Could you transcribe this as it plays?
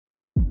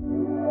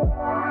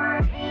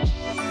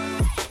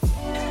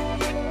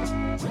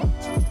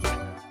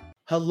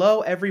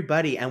Hello,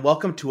 everybody, and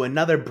welcome to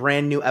another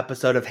brand new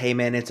episode of Hey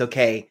Man, It's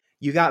Okay.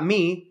 You got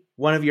me,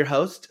 one of your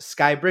hosts,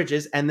 Sky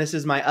Bridges, and this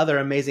is my other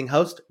amazing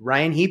host,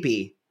 Ryan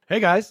Heapy.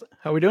 Hey guys,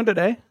 how we doing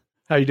today?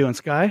 How you doing,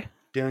 Sky?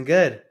 Doing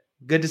good.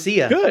 Good to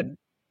see you. Good.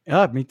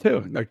 Yeah, me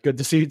too. Good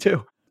to see you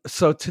too.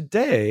 So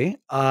today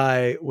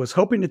I was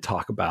hoping to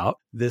talk about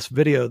this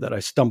video that I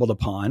stumbled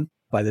upon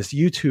by this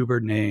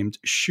YouTuber named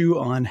Shoe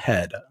on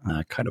Head.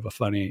 Kind of a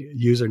funny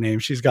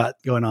username she's got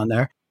going on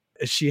there.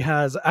 She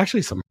has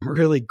actually some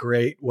really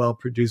great,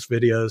 well-produced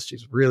videos.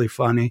 She's really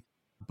funny,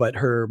 but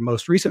her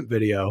most recent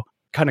video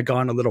kind of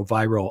gone a little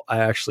viral. I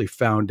actually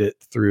found it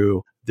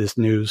through this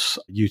news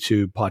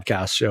YouTube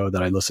podcast show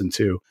that I listen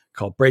to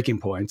called Breaking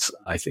Points.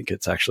 I think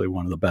it's actually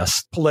one of the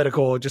best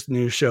political just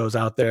news shows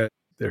out there.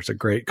 There's a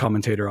great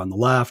commentator on the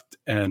left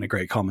and a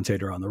great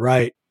commentator on the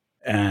right,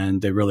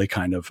 and they really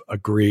kind of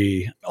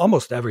agree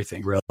almost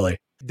everything, really.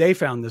 They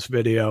found this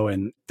video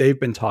and they've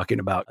been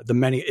talking about the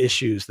many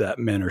issues that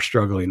men are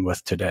struggling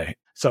with today.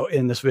 So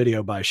in this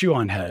video by Shoe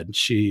on Head,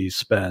 she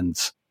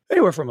spends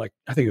anywhere from I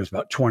think it was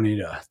about 20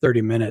 to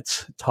 30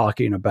 minutes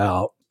talking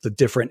about the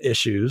different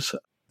issues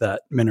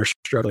that men are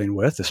struggling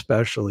with,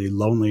 especially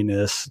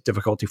loneliness,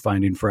 difficulty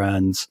finding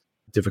friends,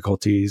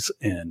 difficulties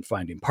in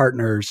finding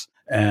partners,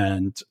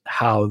 and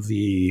how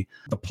the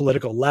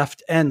political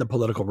left and the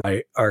political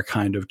right are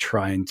kind of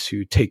trying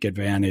to take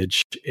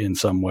advantage in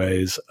some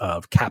ways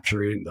of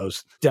capturing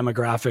those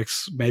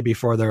demographics, maybe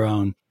for their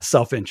own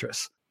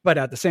self-interest. But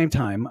at the same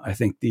time, I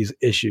think these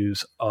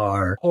issues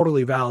are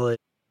totally valid.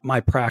 My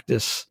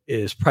practice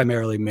is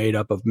primarily made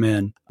up of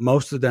men,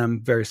 most of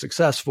them very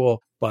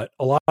successful, but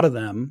a lot of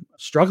them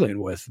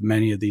struggling with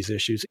many of these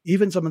issues.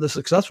 Even some of the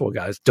successful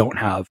guys don't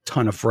have a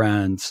ton of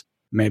friends,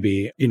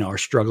 maybe, are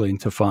struggling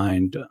to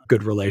find a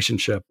good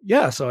relationship.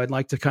 Yeah, so I'd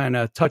like to kind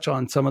of touch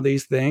on some of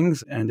these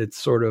things, and it's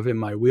sort of in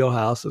my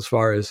wheelhouse as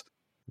far as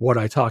what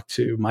I talk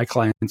to my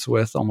clients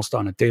with almost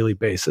on a daily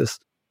basis.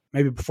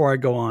 Maybe before I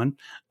go on,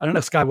 I don't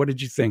know, Sky, what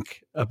did you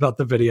think about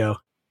the video?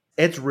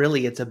 It's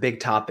a big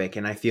topic,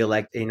 and I feel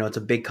like, it's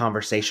a big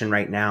conversation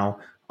right now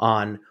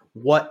on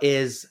what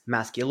is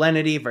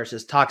masculinity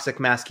versus toxic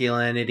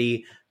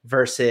masculinity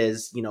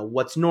versus,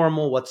 what's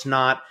normal, what's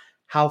not.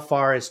 How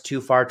far is too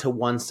far to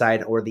one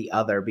side or the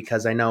other?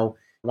 Because I know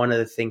one of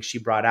the things she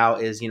brought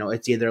out is,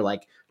 it's either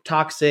like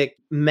toxic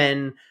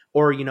men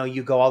or,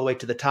 you go all the way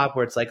to the top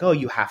where it's like, oh,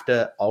 you have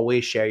to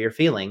always share your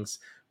feelings,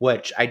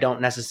 which I don't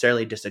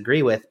necessarily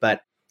disagree with.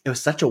 But it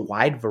was such a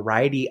wide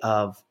variety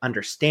of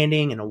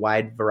understanding and a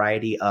wide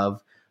variety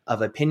of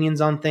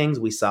opinions on things.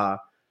 We saw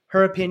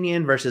her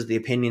opinion versus the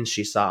opinions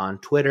she saw on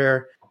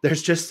Twitter.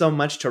 There's just so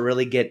much to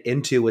really get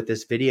into with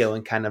this video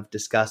and kind of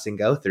discuss and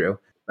go through.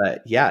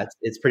 But yeah,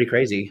 it's pretty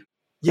crazy.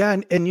 Yeah.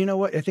 And you know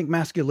what? I think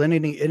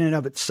masculinity in and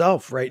of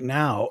itself right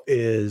now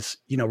is,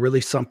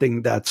 really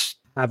something that's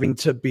having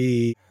to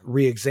be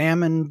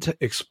re-examined,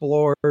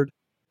 explored.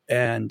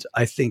 And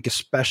I think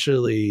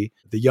especially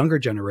the younger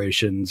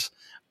generations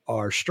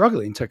are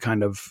struggling to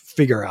kind of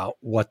figure out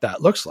what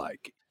that looks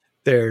like.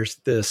 There's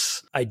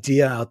this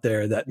idea out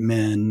there that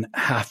men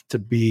have to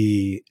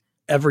be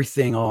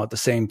everything all at the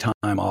same time,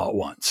 all at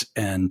once.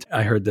 And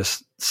I heard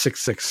this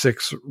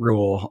 666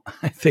 rule,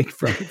 I think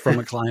from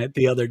a client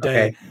the other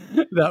day.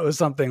 Okay. That was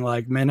something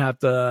like men have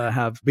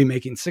to be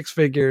making six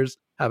figures,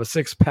 have a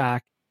six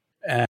pack,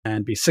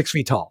 and be 6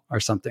 feet tall or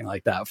something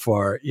like that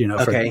for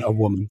a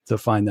woman to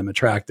find them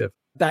attractive.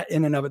 That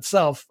in and of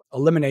itself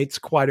eliminates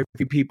quite a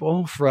few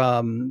people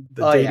from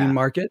the dating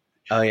market.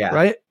 Oh yeah.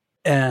 Right.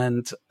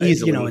 And,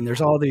 easily. And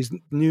there's all these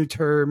new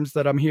terms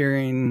that I'm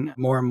hearing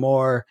more and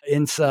more: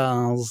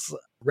 incels,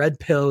 red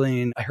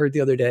pilling. I heard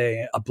the other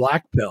day a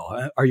black pill.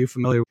 Are you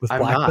familiar with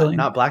black pilling?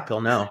 Not black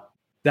pill. No.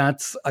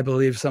 That's, I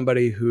believe,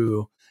 somebody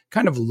who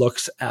kind of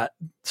looks at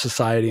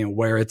society and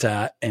where it's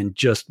at and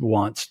just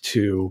wants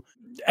to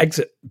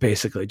exit,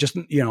 basically, just,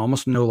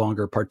 almost no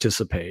longer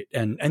participate.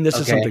 And this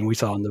is something we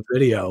saw in the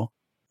video.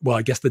 Well,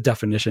 I guess the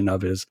definition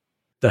of is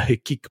the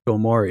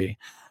Hikikomori,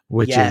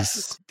 which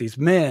is these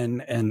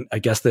men. And I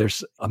guess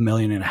there's 1.5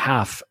 million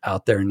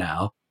out there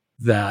now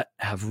that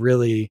have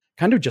really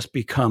kind of just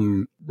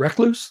become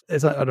recluse. I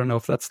don't know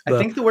if that's I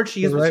think the word she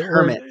used was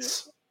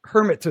hermits.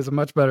 Hermits is a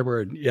much better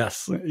word.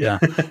 Yes. Yeah.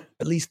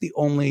 At least the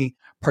only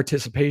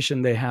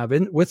participation they have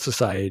with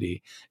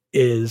society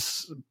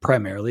is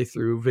primarily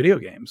through video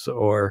games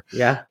or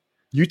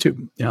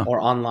YouTube. Yeah. Or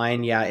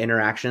online,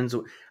 interactions.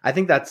 I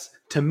think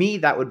to me,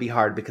 that would be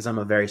hard because I'm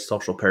a very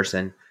social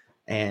person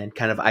and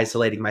kind of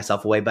isolating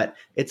myself away. But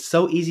it's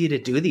so easy to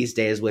do these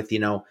days with,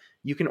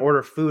 you can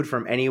order food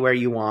from anywhere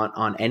you want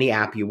on any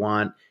app you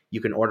want.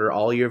 You can order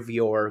all of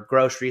your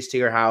groceries to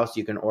your house.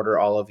 You can order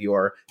all of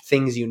your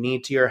things you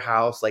need to your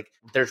house. Like,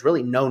 there's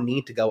really no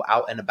need to go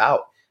out and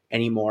about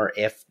anymore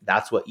if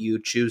that's what you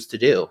choose to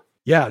do.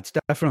 Yeah, it's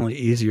definitely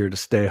easier to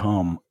stay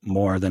home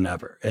more than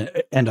ever.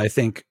 And I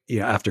think,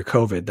 after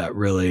COVID, that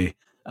really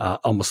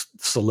almost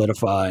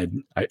solidified,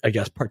 I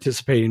guess,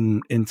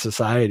 participating in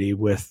society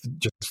with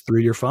just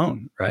through your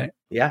phone, right?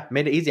 Yeah,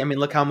 made it easy. I mean,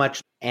 look how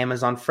much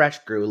Amazon Fresh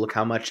grew. Look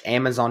how much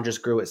Amazon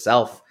just grew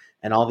itself.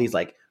 And all these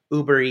like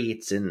Uber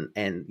Eats and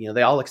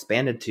they all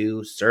expanded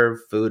to serve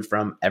food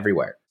from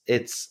everywhere.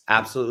 It's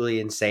absolutely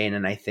insane.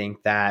 And I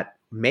think that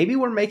maybe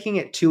we're making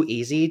it too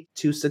easy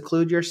to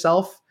seclude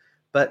yourself,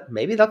 but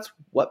maybe that's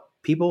what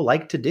people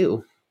like to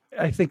do.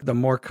 I think the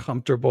more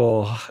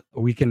comfortable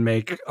we can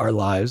make our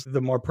lives,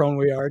 the more prone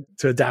we are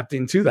to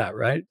adapting to that,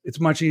 right? It's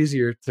much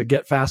easier to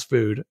get fast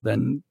food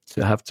than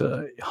to have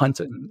to hunt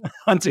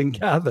and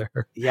gather.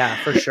 Yeah,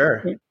 for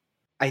sure.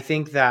 I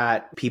think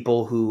that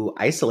people who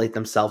isolate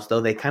themselves,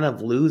 though, they kind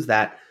of lose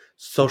that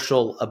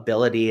social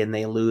ability and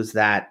they lose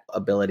that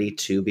ability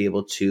to be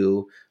able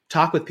to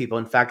talk with people.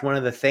 In fact, one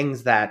of the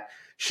things that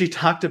she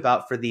talked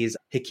about for these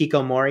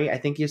Hikikomori, I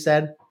think you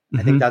said,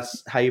 I think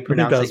that's how you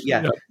pronounce it.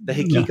 Yeah. The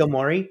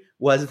Hikikomori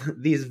was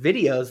these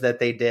videos that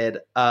they did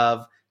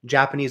of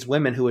Japanese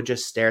women who would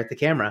just stare at the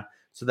camera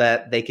so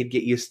that they could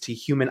get used to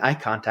human eye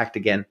contact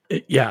again.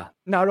 Yeah.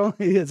 Not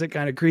only is it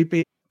kind of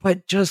creepy,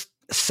 but just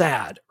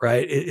sad,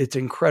 right? It's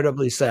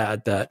incredibly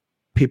sad that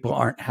people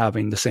aren't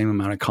having the same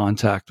amount of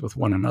contact with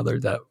one another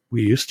that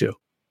we used to.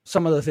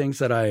 Some of the things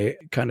that I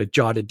kind of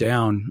jotted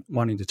down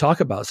wanting to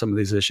talk about some of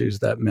these issues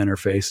that men are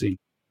facing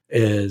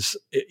is,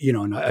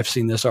 and I've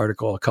seen this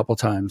article a couple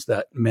times,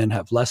 that men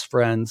have less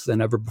friends than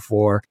ever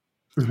before.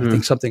 Mm-hmm. I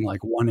think something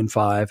like 1 in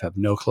 5 have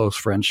no close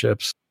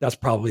friendships. That's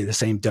probably the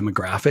same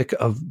demographic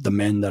of the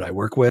men that I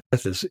work with.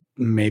 Is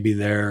maybe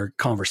their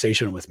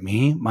conversation with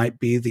me might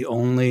be the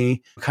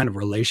only kind of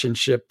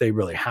relationship they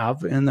really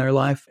have in their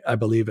life. I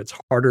believe it's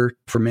harder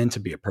for men to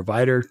be a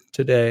provider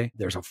today.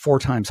 There's a 4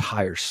 times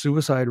higher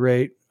suicide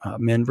rate,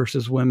 men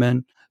versus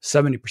women.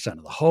 70%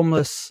 of the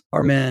homeless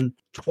are men,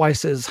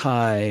 twice as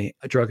high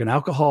drug and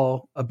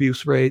alcohol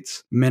abuse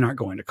rates. Men aren't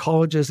going to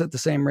colleges at the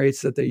same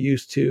rates that they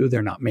used to.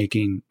 They're not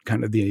making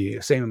kind of the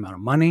same amount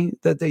of money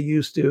that they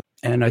used to.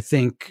 And I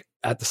think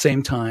at the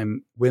same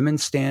time,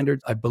 women's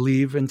standards, I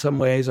believe in some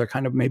ways, are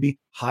kind of maybe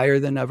higher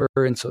than ever.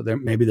 And so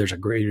maybe there's a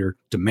greater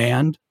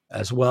demand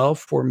as well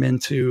for men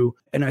to.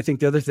 And I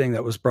think the other thing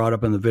that was brought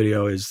up in the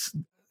video is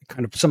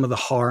kind of some of the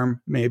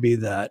harm maybe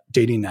that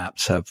dating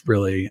apps have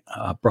really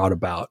brought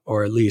about,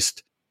 or at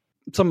least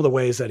some of the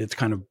ways that it's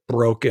kind of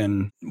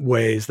broken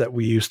ways that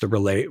we used to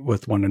relate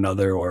with one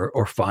another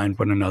or find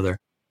one another.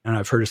 And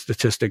I've heard a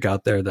statistic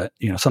out there that,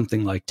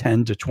 something like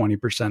 10 to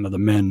 20% of the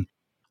men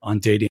on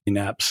dating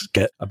apps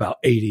get about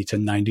 80 to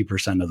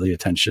 90% of the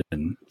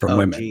attention from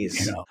women,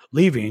 geez.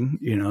 Leaving,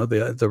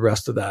 the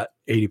rest of that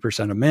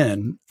 80% of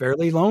men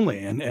fairly lonely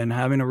and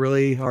having a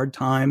really hard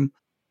time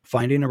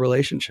finding a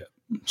relationship.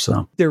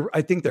 So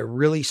I think they're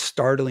really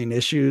startling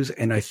issues,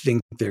 and I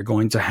think they're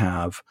going to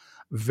have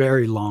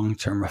very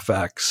long-term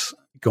effects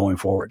going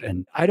forward.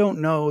 And I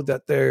don't know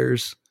that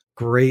there's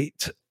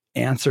great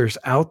answers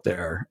out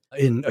there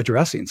in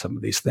addressing some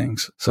of these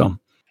things. So,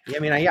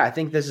 I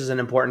think this is an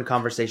important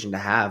conversation to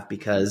have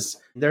because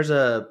there's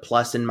a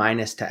plus and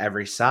minus to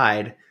every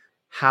side.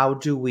 How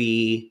do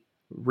we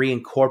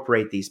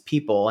reincorporate these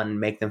people and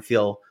make them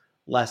feel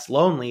less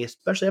lonely,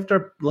 especially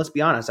after, let's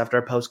be honest, after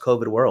a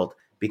post-COVID world?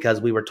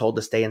 Because we were told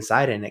to stay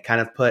inside and it kind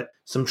of put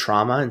some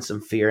trauma and some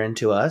fear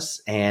into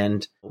us.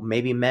 And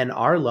maybe men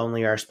are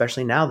lonelier,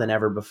 especially now than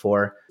ever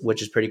before,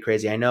 which is pretty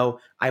crazy. I know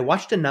I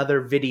watched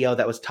another video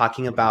that was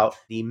talking about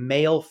the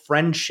male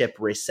friendship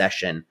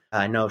recession.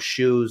 I know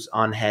Shoes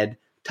on Head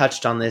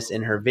touched on this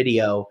in her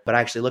video, but I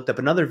actually looked up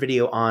another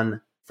video on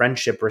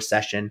friendship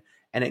recession,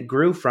 and it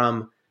grew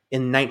from,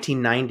 in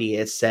 1990,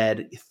 it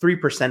said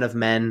 3% of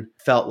men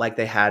felt like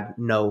they had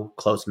no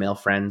close male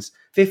friends.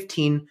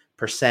 15%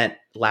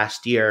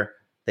 last year,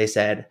 they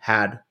said,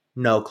 had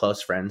no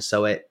close friends.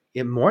 So it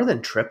more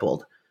than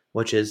tripled,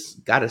 which is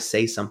got to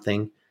say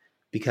something,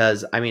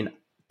 because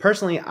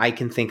personally, I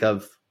can think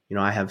of,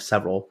 I have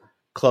several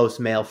close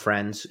male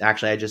friends.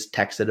 Actually, I just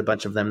texted a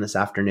bunch of them this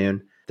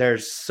afternoon.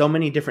 There's so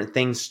many different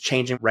things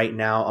changing right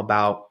now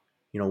about,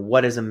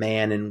 what is a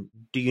man, and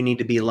do you need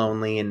to be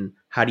lonely, and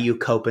how do you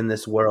cope in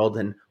this world,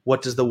 and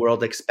what does the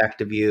world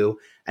expect of you?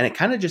 And it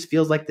kind of just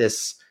feels like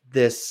this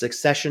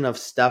succession of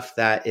stuff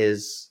that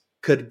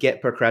could get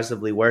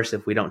progressively worse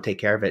if we don't take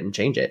care of it and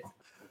change it.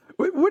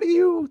 What do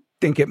you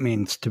think it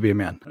means to be a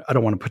man? I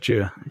don't want to put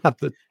you on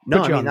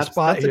the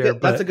spot here.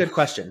 That's a good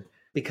question,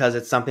 because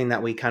it's something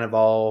that we kind of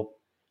all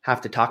have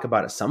to talk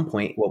about at some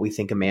point, what we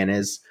think a man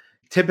is.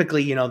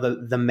 Typically,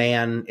 the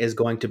man is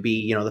going to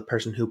be, the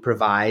person who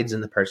provides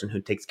and the person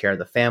who takes care of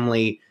the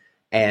family,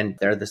 and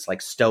they're this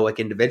like stoic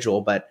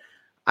individual. But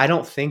I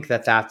don't think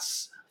that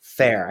that's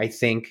fair. I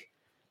think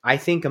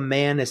a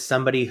man is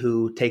somebody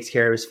who takes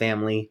care of his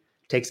family,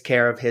 takes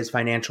care of his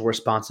financial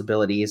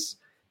responsibilities,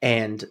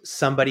 and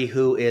somebody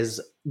who is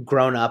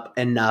grown up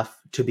enough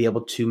to be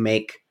able to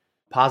make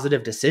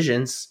positive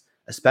decisions,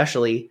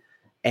 especially,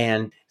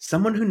 and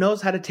someone who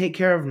knows how to take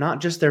care of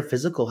not just their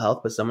physical health,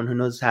 but someone who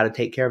knows how to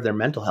take care of their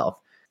mental health.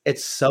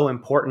 It's so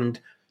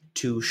important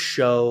to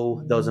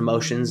show those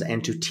emotions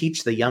and to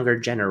teach the younger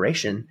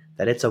generation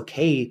that it's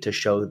okay to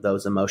show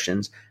those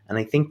emotions. And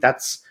I think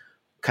that's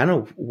kind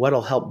of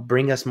what'll help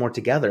bring us more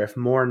together if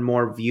more and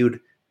more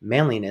viewed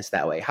manliness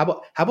that way.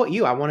 How about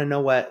you? I want to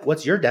know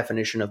what's your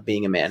definition of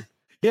being a man?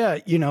 Yeah,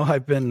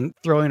 I've been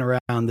throwing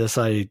around this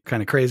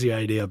kind of crazy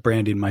idea of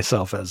branding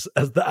myself as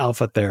the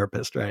alpha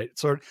therapist, right?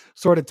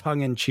 Sort of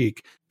tongue in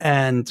cheek.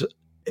 And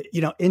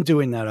in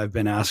doing that, I've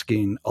been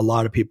asking a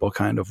lot of people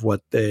kind of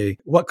what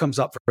comes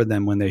up for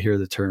them when they hear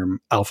the term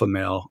alpha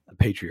male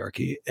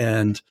patriarchy.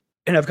 And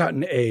I've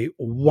gotten a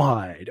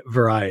wide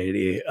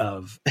variety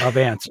of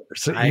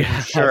answers. I'm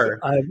sure.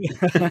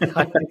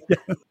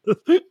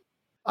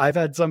 I've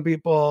had some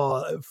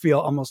people feel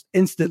almost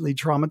instantly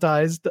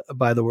traumatized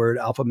by the word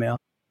alpha male.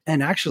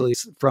 And actually,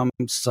 from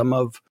some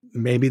of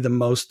maybe the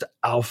most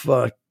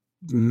alpha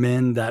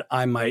men that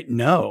I might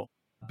know,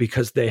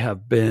 because they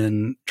have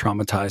been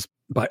traumatized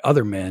by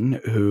other men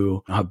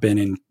who have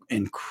been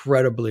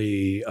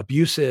incredibly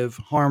abusive,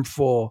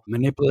 harmful,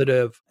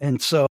 manipulative.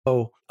 And so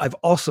I've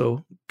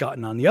also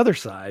gotten on the other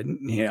side,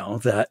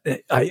 that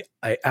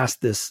I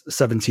asked this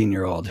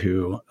 17-year-old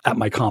who at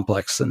my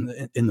complex in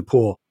the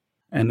pool,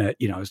 and I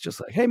was just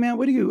like, "Hey man,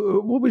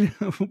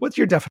 what's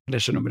your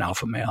definition of an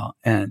alpha male?"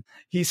 And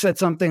he said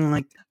something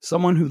like,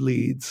 someone who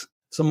leads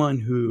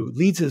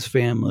his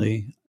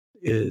family,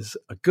 is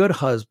a good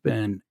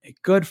husband, a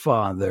good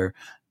father,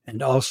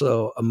 and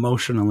also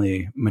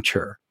emotionally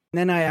mature. And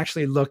then I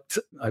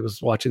was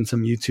watching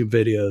some YouTube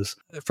videos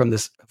from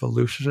this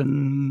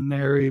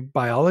evolutionary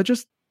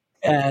biologist,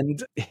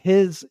 and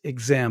his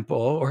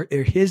example or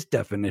his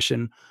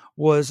definition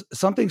was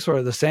something sort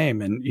of the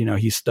same. And,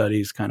 he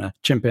studies kind of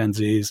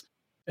chimpanzees.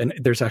 And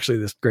there's actually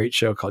this great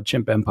show called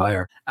Chimp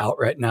Empire out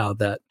right now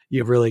that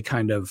really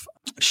kind of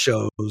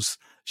shows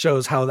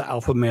how the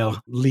alpha male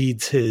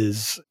leads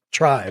his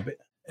tribe.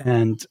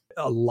 And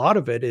a lot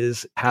of it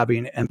is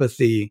having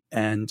empathy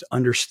and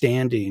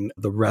understanding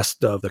the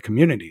rest of the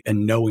community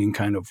and knowing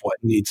kind of what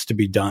needs to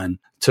be done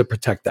to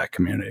protect that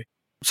community.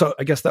 So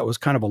I guess that was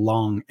kind of a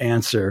long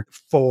answer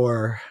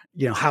for,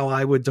 how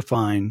I would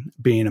define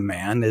being a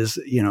man is,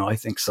 I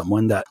think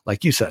someone that,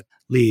 like you said,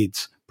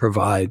 leads,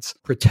 provides,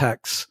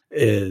 protects,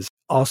 is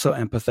also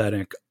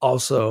empathetic,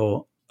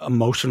 also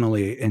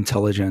emotionally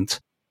intelligent,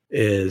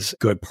 is a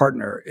good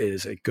partner,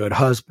 is a good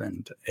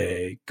husband,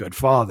 a good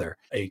father,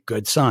 a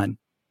good son.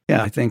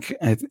 Yeah, I think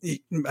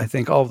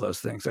all of those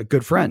things, a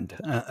good friend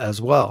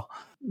as well.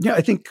 Yeah,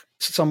 I think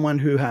someone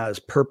who has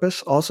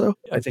purpose also,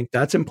 I think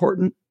that's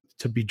important,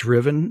 to be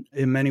driven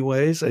in many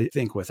ways. I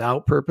think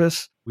without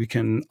purpose, we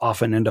can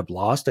often end up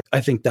lost. I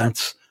think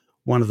that's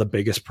one of the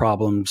biggest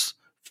problems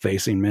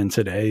facing men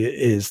today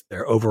is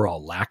their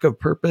overall lack of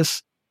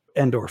purpose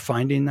and or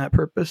finding that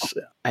purpose.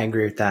 I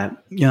agree with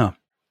that. Yeah.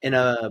 In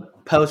a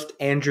post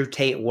Andrew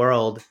Tate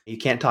world, you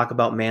can't talk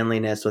about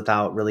manliness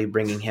without really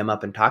bringing him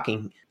up and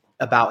talking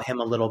about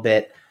him a little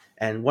bit.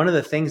 And one of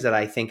the things that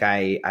I think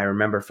I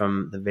remember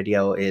from the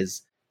video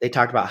is they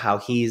talked about how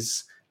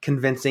he's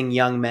convincing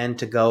young men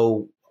to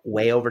go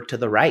way over to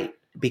the right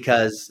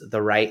because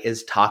the right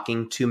is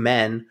talking to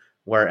men,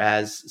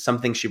 whereas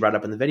something she brought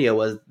up in the video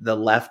was the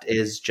left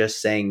is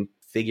just saying,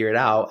 figure it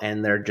out.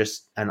 And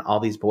and all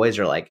these boys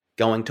are like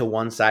going to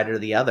one side or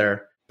the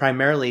other,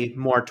 primarily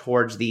more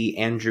towards the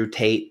Andrew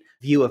Tate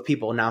view of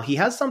people. Now, he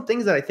has some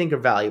things that I think are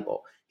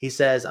valuable. He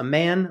says a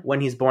man, when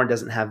he's born,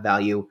 doesn't have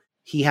value.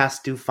 He has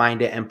to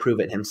find it and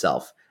prove it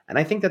himself. And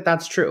I think that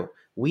that's true.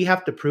 We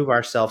have to prove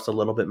ourselves a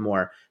little bit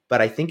more.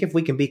 But I think if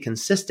we can be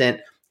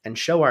consistent and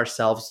show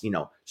ourselves,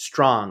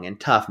 strong and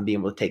tough and being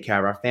able to take care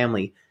of our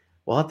family,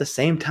 while at the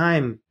same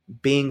time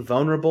being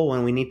vulnerable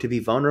when we need to be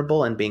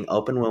vulnerable and being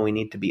open when we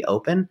need to be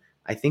open,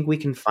 I think we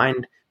can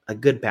find a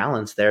good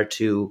balance there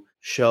to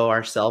show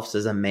ourselves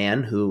as a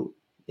man who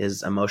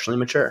is emotionally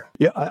mature.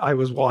 Yeah, I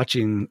was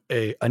watching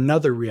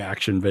another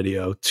reaction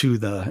video to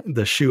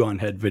the shoe on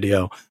head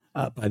video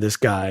by this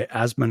guy,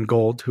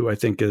 Asmongold, who I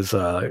think is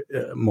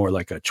more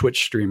like a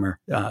Twitch streamer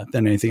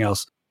than anything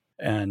else.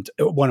 And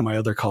one of my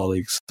other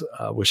colleagues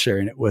was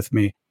sharing it with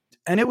me.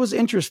 And it was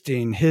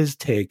interesting, his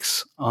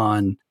takes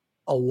on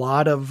a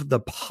lot of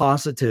the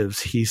positives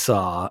he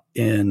saw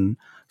in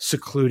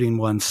secluding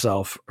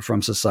oneself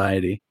from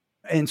society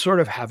and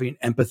sort of having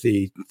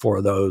empathy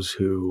for those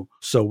who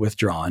so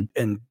withdrawn.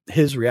 And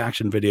his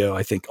reaction video,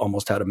 I think,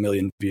 almost had 1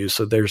 million views.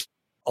 So there's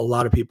a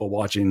lot of people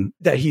watching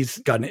that he's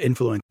got an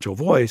influential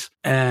voice.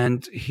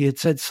 And he had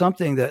said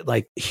something that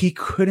like he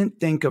couldn't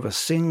think of a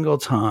single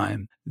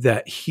time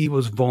that he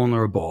was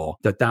vulnerable,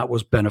 that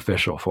was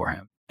beneficial for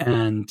him.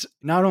 And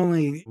not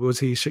only was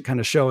he kind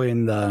of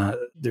showing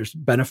there's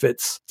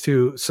benefits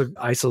to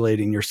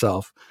isolating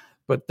yourself,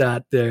 but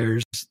that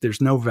there's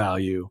no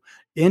value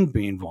in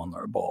being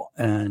vulnerable.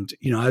 And,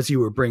 as you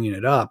were bringing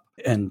it up,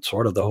 and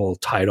sort of the whole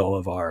title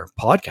of our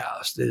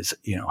podcast is,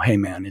 hey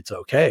man, it's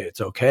okay.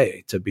 It's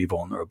okay to be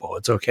vulnerable.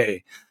 It's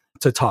okay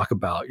to talk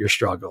about your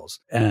struggles.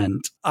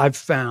 And I've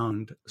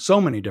found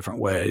so many different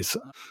ways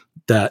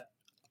that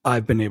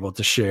I've been able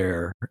to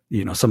share,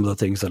 some of the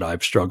things that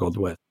I've struggled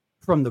with.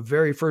 From the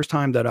very first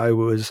time that I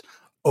was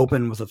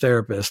open with a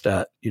therapist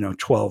at,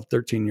 12,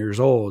 13 years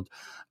old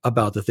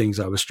about the things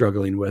I was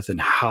struggling with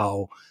and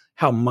how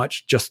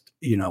much just,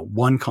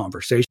 one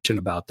conversation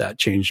about that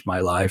changed my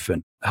life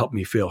and helped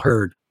me feel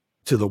heard.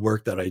 to the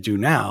work that I do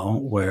now,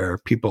 where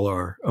people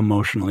are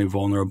emotionally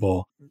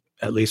vulnerable,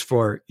 at least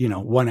for,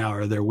 1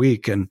 hour of their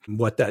week, and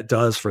what that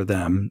does for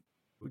them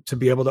to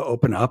be able to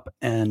open up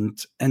and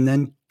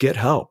then get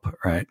help.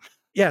 Right.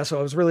 Yeah. So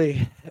I was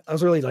really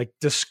like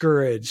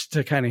discouraged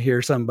to kind of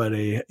hear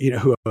somebody,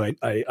 who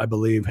I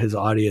believe his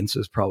audience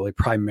is probably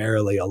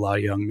primarily a lot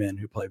of young men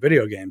who play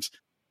video games,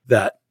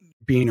 that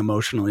being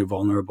emotionally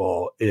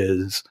vulnerable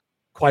is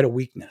quite a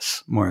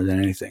weakness more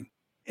than anything.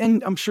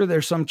 And I'm sure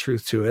there's some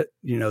truth to it,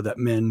 that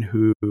men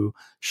who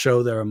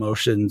show their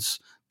emotions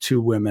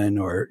to women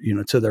or,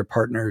 to their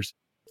partners,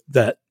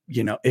 that,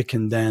 it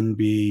can then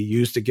be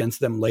used against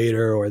them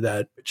later, or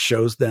that it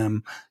shows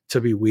them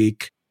to be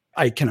weak.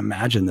 I can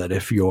imagine that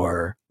if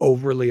you're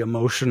overly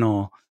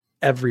emotional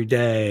every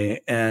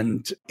day,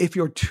 and if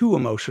you're too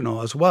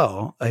emotional as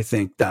well, I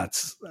think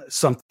that's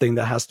something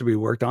that has to be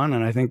worked on.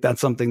 And I think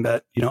that's something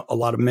that, a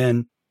lot of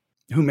men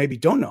who maybe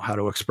don't know how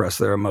to express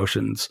their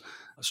emotions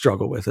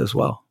struggle with as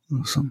well.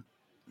 So,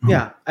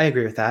 yeah, I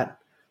agree with that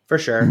for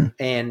sure.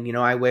 Mm-hmm. And,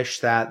 I wish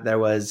that there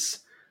was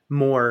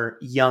more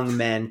young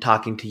men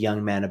talking to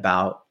young men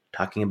about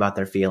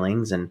their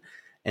feelings and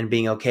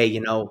being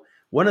okay.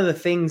 One of the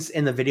things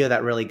in the video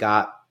that really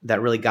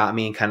got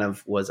me and kind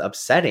of was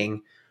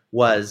upsetting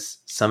was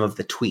some of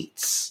the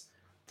tweets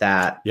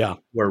that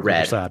were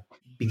read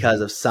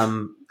because of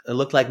some, it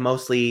looked like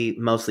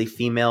mostly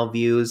female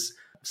views.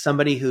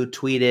 Somebody who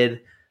tweeted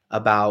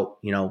about,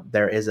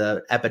 there is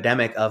a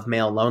epidemic of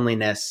male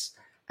loneliness.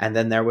 And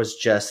then there was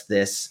just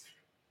this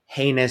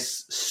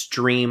heinous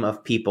stream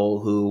of people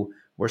who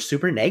were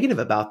super negative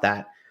about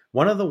that.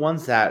 One of the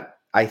ones that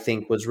I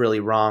think was really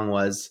wrong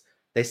was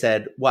they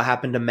said, what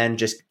happened to men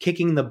just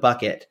kicking the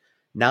bucket?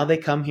 Now they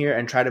come here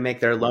and try to make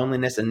their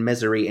loneliness and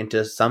misery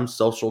into some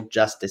social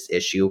justice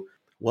issue.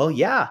 Well,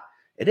 yeah,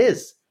 it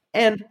is.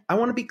 And I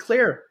want to be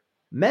clear,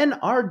 men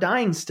are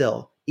dying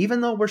still.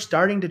 Even though we're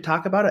starting to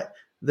talk about it,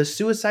 the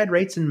suicide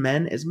rates in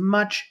men is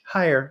much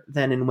higher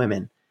than in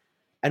women.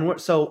 And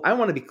so I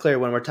want to be clear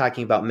when we're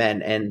talking about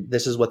men, and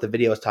this is what the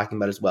video is talking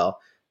about as well.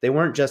 They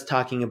weren't just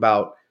talking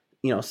about,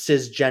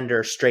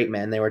 cisgender straight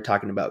men. They were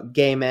talking about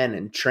gay men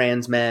and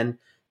trans men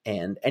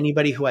and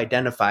anybody who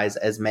identifies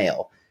as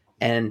male.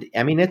 And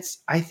I mean,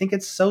 I think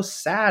it's so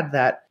sad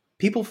that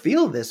people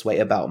feel this way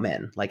about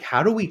men. Like,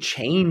 how do we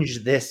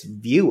change this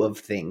view of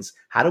things?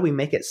 How do we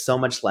make it so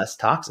much less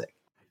toxic?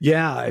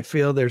 Yeah, I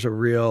feel there's a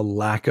real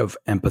lack of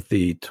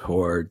empathy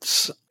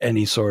towards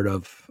any sort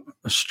of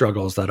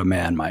struggles that a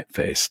man might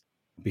face,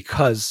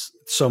 because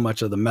so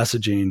much of the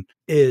messaging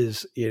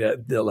is,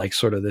 like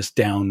sort of this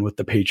down with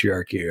the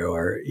patriarchy,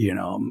 or,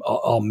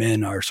 all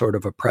men are sort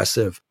of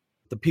oppressive.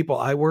 The people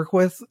I work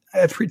with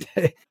every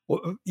day,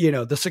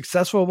 the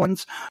successful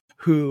ones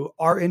who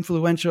are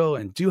influential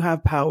and do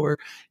have power,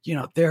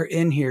 they're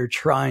in here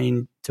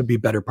trying to be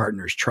better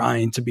partners,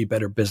 trying to be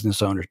better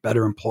business owners,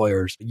 better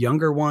employers.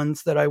 Younger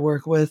ones that I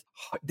work with,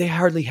 they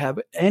hardly have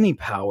any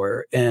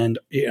power and,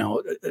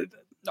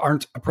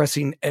 aren't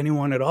oppressing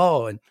anyone at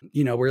all. And,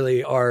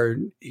 really are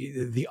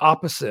the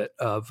opposite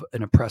of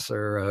an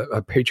oppressor,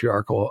 a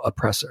patriarchal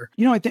oppressor.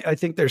 I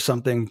think there's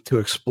something to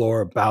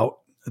explore about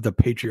the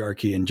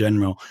patriarchy in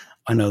general.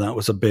 I know that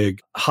was a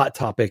big hot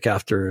topic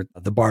after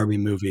the Barbie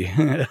movie.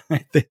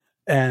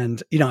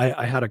 And,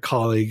 I had a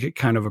colleague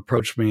kind of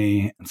approach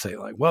me and say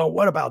like, well,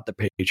 what about the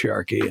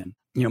patriarchy? And,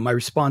 my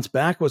response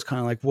back was kind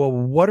of like, well,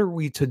 what are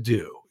we to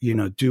do?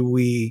 Do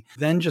we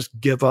then just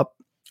give up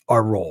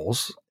our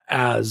roles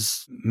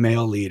as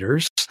male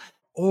leaders,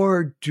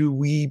 or do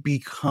we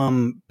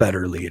become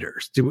better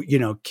leaders?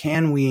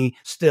 Can we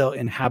still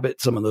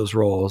inhabit some of those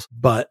roles,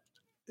 but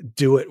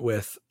do it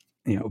with,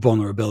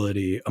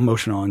 vulnerability,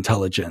 emotional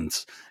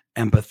intelligence,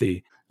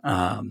 empathy,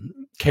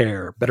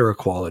 care, better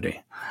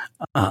equality.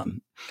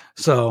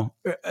 So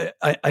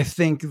I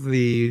think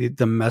the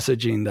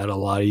messaging that a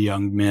lot of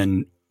young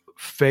men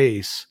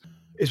face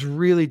is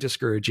really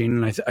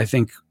discouraging. And I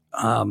think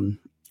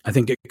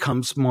it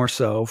comes more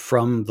so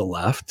from the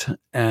left.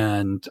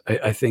 And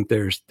I think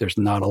there's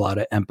not a lot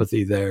of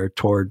empathy there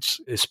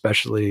towards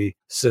especially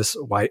cis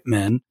white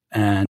men.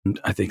 And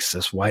I think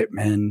cis white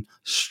men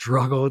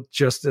struggle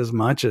just as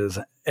much as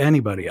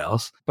anybody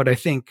else. But I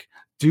think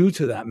due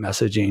to that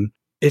messaging,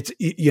 it's,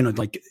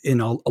 like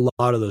in a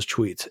lot of those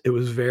tweets, it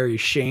was very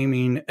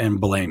shaming and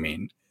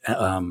blaming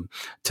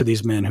to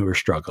these men who are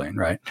struggling,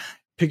 right?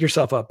 Pick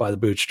yourself up by the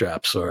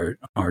bootstraps, or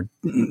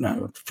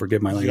no,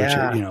 forgive my language.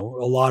 Yeah. A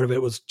lot of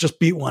it was just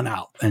beat one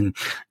out and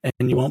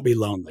you won't be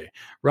lonely,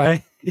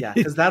 right? Yeah,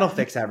 because that'll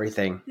fix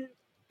everything.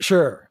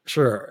 Sure.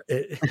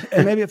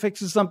 And maybe it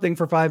fixes something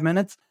for 5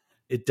 minutes.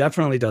 It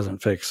definitely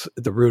doesn't fix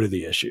the root of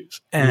the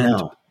issues.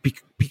 And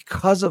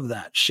because of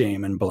that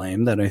shame and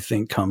blame that I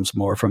think comes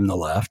more from the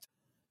left,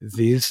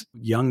 these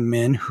young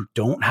men who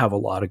don't have a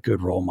lot of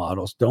good role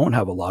models, don't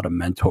have a lot of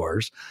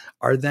mentors,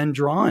 are then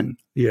drawn,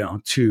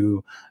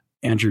 to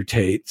Andrew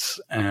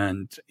Tate's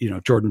and,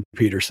 Jordan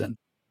Peterson.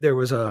 There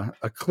was a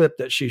clip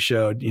that she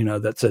showed,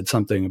 that said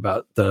something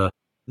about the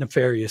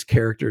nefarious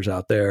characters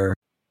out there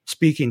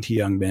speaking to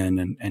young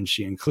men. And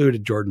she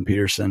included Jordan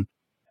Peterson.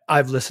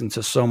 I've listened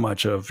to so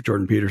much of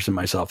Jordan Peterson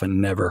myself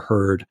and never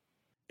heard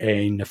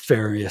a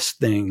nefarious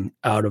thing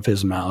out of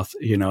his mouth.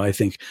 I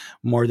think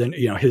more than,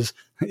 his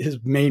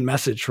main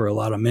message for a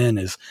lot of men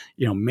is,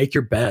 make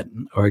your bed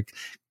or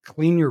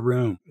clean your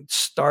room.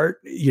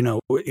 Start,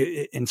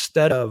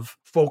 instead of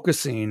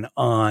focusing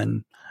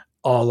on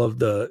all of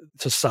the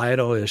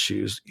societal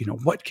issues,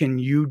 what can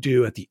you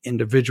do at the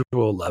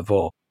individual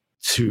level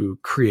to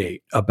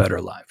create a better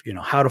life?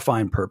 How to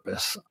find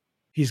purpose.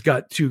 He's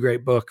got 2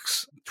 great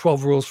books,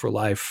 12 Rules for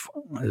Life.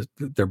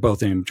 They're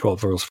both named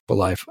 12 Rules for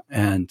Life.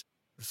 And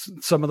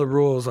some of the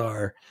rules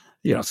are,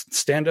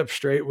 stand up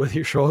straight with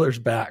your shoulders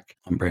back.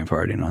 I'm brain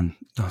farting on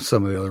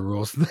some of the other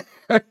rules.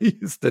 I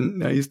used to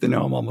know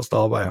them almost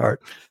all by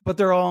heart, but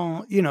they're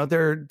all,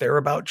 they're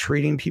about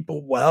treating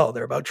people well.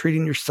 They're about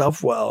treating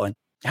yourself well and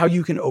how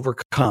you can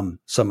overcome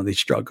some of these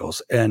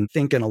struggles. And I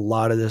think in a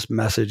lot of this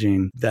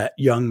messaging that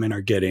young men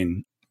are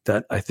getting,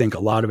 that I think a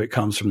lot of it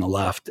comes from the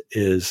left,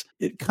 is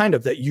it kind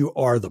of that you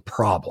are the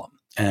problem.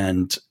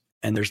 And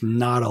there's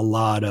not a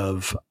lot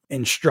of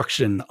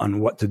instruction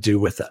on what to do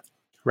with it.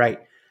 Right.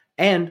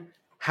 And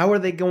how are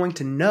they going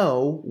to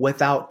know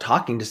without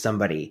talking to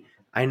somebody?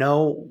 I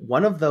know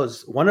one of the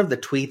other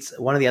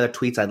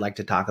tweets I'd like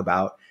to talk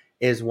about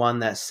is one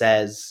that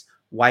says,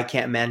 why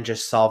can't men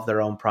just solve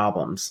their own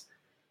problems?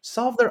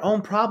 Solve their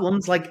own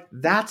problems? Like,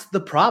 that's the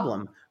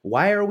problem.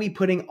 Why are we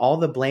putting all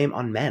the blame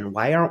on men?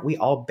 Why aren't we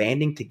all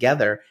banding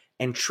together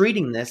and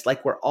treating this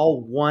like we're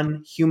all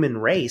one human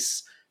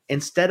race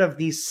instead of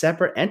these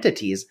separate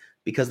entities?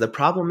 Because the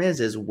problem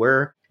is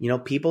we're,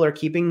 people are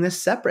keeping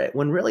this separate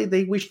when really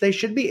they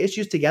should be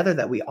issues together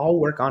that we all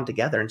work on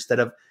together instead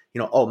of,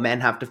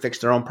 men have to fix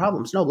their own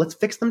problems. No, let's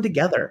fix them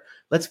together.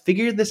 Let's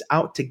figure this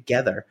out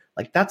together.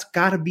 Like, that's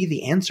got to be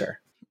the answer.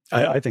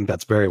 I think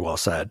that's very well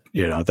said,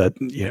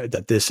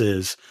 that this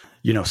is,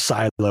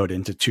 siloed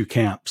into 2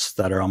 camps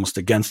that are almost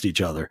against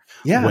each other.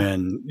 Yeah.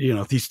 When,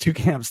 these 2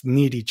 camps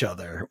need each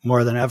other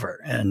more than ever.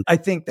 And I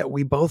think that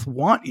we both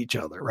want each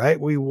other, right?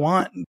 We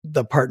want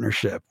the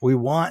partnership. We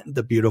want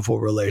the beautiful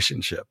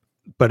relationship.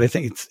 But I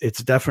think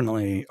it's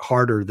definitely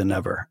harder than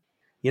ever.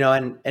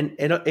 And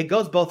it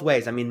goes both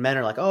ways. I mean, men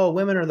are like, oh,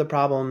 women are the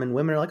problem. And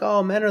women are like,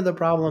 oh, men are the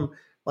problem.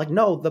 Like,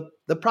 no,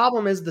 the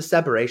problem is the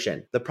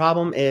separation. The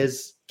problem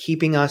is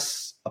keeping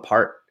us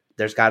apart.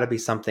 There's got to be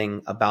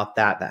something about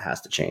that has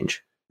to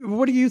change.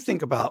 What do you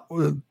think about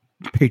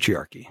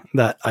patriarchy,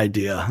 that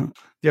idea? Do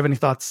you have any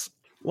thoughts?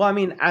 Well,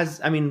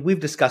 we've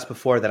discussed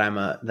before that I'm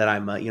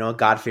a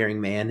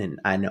God-fearing man,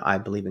 and I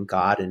believe in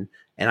God, and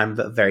I'm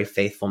a very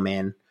faithful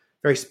man,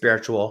 very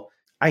spiritual.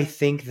 I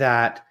think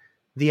that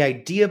the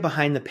idea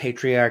behind the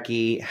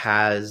patriarchy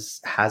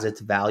has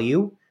its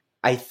value.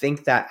 I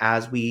think that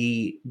as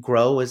we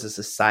grow as a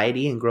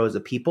society and grow as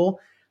a people,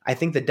 I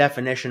think the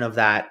definition of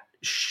that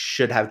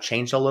should have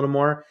changed a little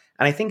more.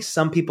 And I think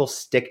some people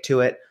stick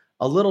to it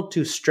a little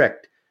too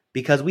strict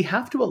because we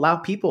have to allow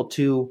people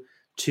to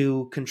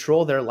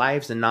control their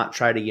lives and not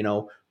try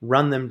to,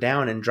 run them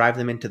down and drive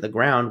them into the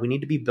ground. We need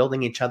to be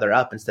building each other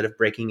up instead of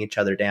breaking each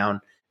other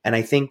down. And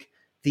I think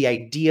the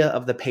idea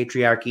of the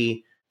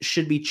patriarchy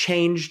should be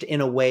changed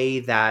in a way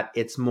that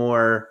it's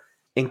more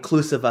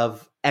inclusive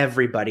of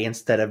everybody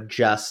instead of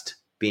just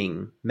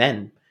being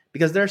men.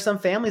 Because there are some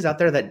families out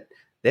there that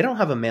they don't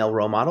have a male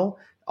role model.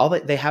 All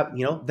that they have,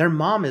 their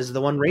mom is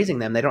the one raising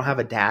them. They don't have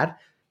a dad.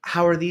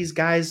 How are these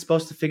guys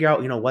supposed to figure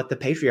out, what the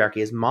patriarchy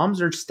is?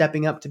 Moms are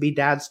stepping up to be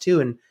dads too.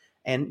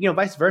 And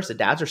vice versa.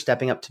 Dads are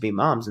stepping up to be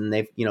moms, and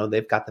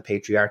they've got the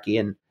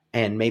patriarchy,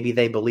 and maybe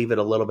they believe it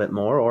a little bit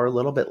more or a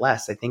little bit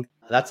less. I think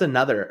that's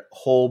another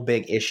whole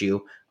big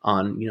issue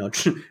on,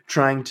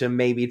 trying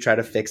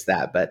to fix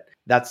that, but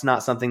that's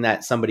not something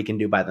that somebody can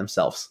do by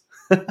themselves.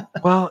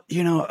 Well,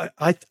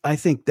 I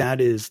think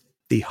that is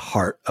the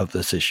heart of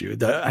this issue.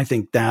 I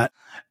think that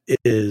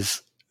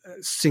is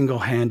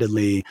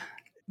single-handedly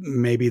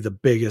maybe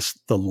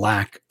the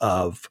lack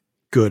of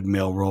good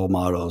male role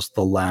models,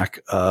 the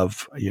lack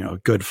of,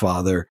 good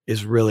father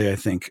is really, I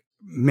think,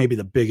 maybe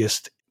the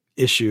biggest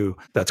issue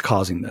that's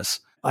causing this.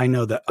 I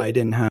know that I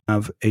didn't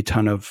have a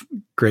ton of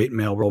great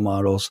male role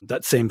models.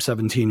 That same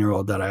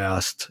 17-year-old that I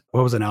asked,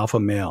 what was an alpha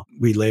male?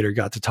 We later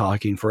got to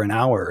talking for an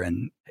hour,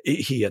 and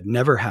he had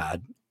never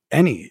had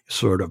any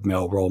sort of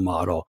male role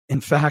model. In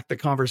fact, the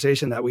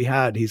conversation that we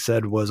had, he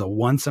said, was a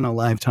once in a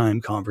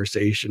lifetime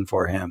conversation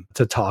for him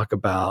to talk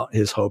about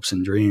his hopes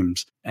and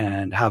dreams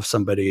and have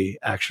somebody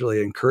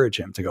actually encourage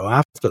him to go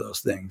after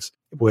those things,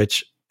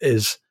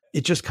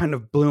 it just kind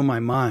of blew my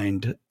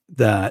mind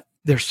that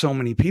there's so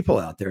many people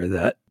out there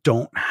that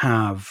don't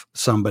have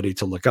somebody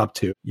to look up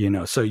to,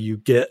 so you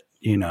get,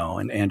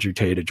 an Andrew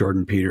Tate, a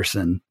Jordan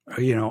Peterson,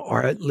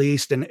 or at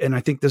least, and I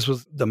think this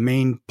was the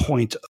main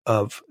point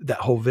of that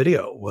whole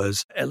video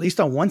was, at least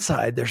on one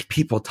side, there's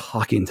people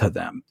talking to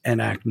them and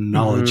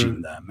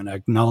acknowledging them and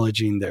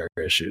acknowledging their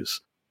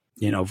issues,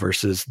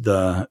 versus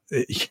some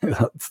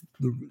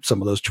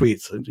of those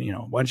tweets,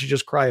 why don't you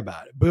just cry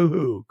about it?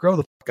 Boo-hoo, grow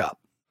the fuck up.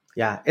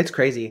 Yeah, it's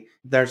crazy.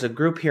 There's a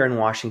group here in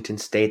Washington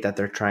State that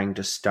they're trying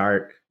to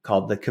start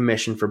called the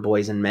Commission for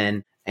Boys and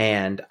Men.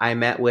 And I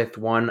met with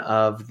one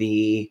of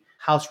the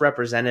House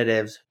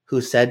representatives who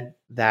said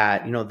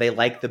that, they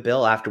like the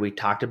bill after we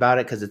talked about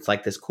it because it's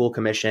like this cool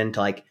commission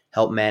to like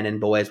help men and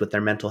boys with their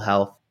mental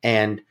health.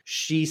 And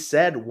she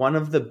said one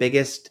of the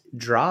biggest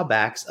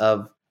drawbacks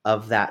of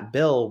that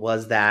bill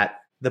was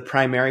that the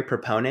primary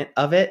proponent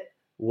of it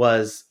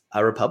was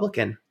a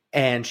Republican.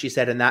 And she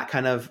said, and that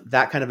kind of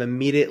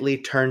immediately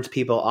turns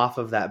people off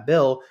of that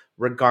bill,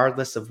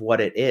 regardless of what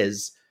it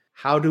is.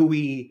 How do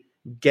we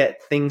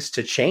get things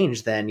to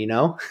change then,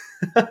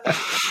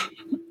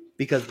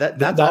 because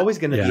that's always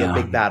going to be a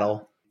big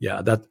battle.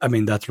 Yeah,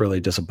 that's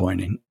really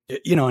disappointing.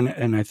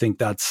 And I think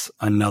that's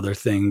another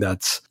thing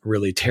that's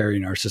really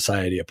tearing our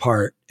society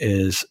apart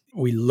is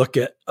we look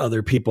at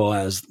other people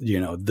as,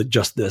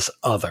 just this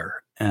other.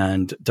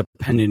 And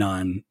depending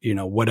on,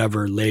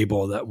 whatever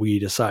label that we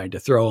decide to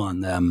throw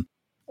on them,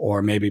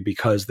 or maybe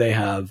because they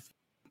have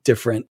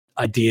different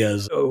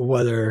ideas,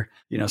 whether,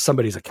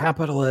 somebody's a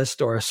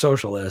capitalist or a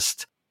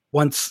socialist,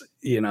 once,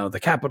 the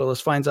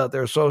capitalist finds out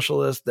they're a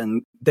socialist,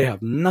 then they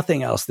have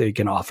nothing else they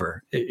can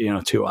offer,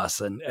 to us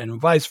and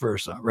vice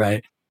versa,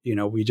 right?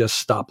 We just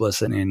stop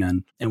listening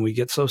and we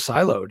get so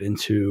siloed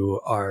into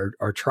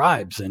our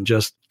tribes and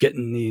just get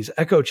in these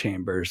echo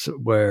chambers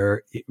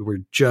where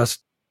we're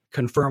just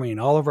confirming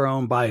all of our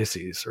own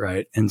biases,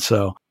 right? And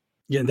so,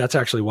 that's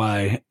actually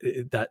why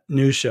that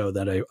news show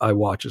that I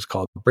watch is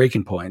called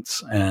Breaking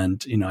Points.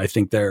 And, I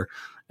think they're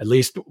at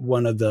least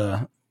one of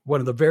the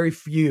very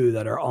few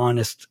that are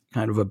honest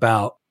kind of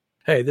about,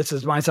 hey, this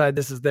is my side,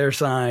 this is their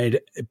side,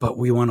 but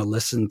we want to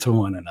listen to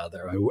one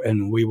another.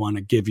 And we want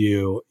to give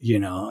you,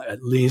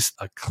 at least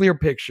a clear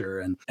picture.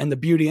 And the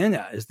beauty in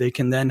that is they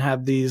can then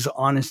have these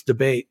honest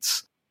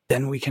debates.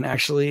 Then we can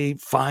actually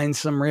find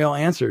some real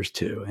answers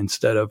to,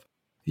 instead of,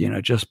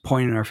 just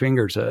pointing our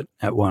fingers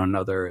at one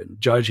another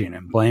and judging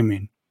and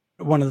blaming.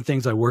 One of the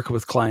things I work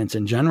with clients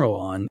in general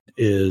on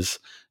is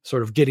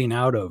sort of getting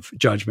out of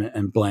judgment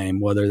and blame,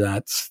 whether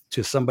that's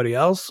to somebody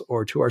else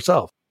or to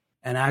ourselves,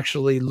 and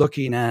actually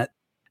looking at,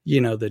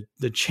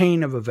 the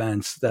chain of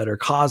events that are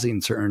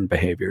causing certain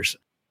behaviors,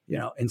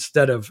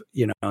 instead of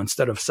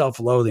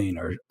self-loathing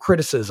or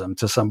criticism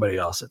to somebody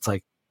else. It's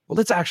like, well,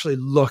 let's actually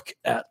look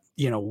at,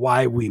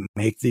 why we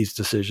make these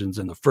decisions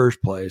in the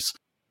first place,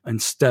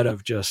 instead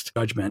of just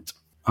judgment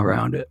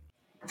around it.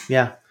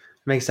 Yeah,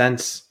 makes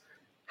sense.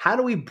 How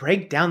do we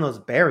break down those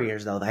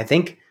barriers, though? I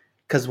think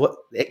because what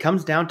it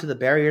comes down to the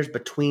barriers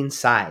between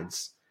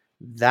sides.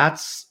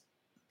 That's,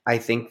 I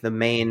think, the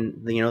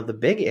main, the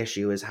big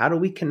issue is how do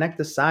we connect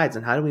the sides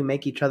and how do we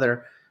make each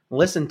other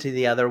listen to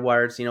the other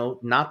words,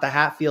 not the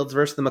Hatfields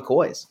versus the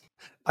McCoys.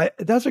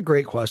 That's a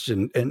great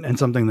question. And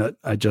something that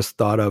I just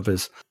thought of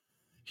is,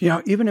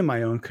 even in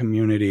my own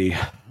community,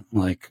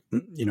 like,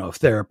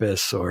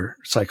 therapists or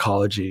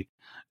psychology,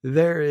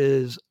 there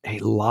is a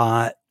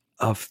lot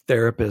of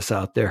therapists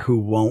out there who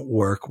won't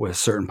work with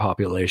certain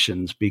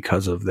populations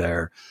because of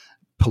their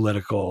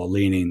political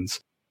leanings.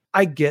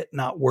 I get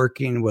not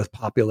working with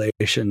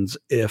populations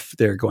if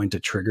they're going to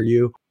trigger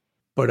you,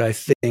 but I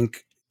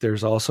think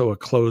there's also a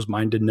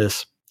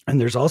closed-mindedness, and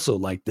there's also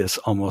like this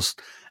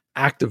almost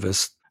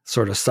activist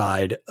sort of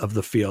side of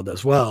the field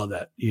as well,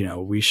 that,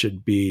 we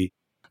should be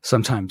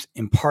sometimes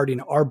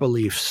imparting our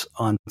beliefs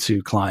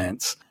onto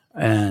clients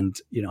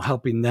and,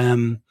 helping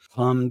them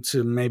come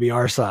to maybe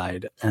our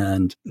side.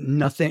 And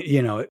nothing,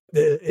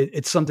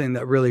 it's something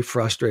that really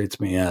frustrates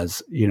me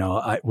as,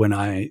 when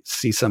I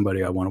see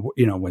somebody, I want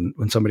to,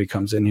 when somebody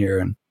comes in here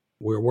and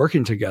we're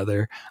working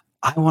together,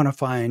 I want to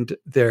find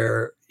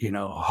their,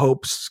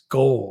 hopes,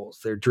 goals,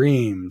 their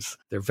dreams,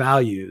 their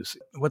values,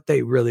 what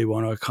they really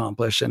want to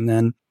accomplish, and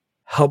then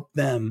help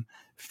them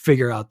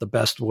figure out the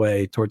best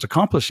way towards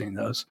accomplishing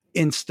those,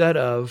 instead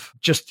of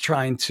just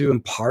trying to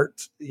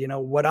impart,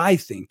 what I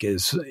think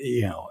is,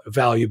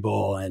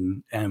 valuable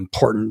and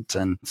important.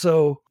 And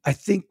so I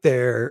think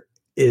there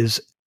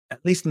is,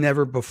 at least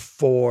never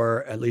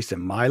before, at least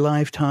in my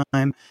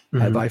lifetime,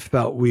 have I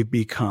felt we've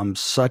become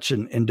such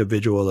an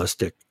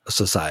individualistic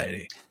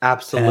society.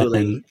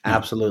 Absolutely.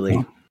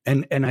 Absolutely.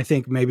 And I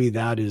think maybe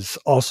that is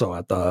also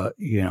at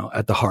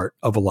the heart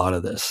of a lot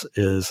of this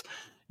is,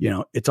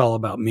 it's all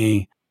about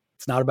me.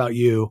 It's not about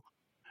you.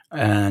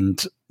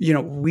 And,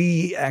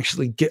 we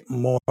actually get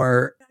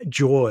more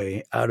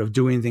joy out of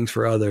doing things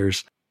for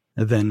others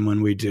than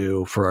when we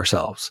do for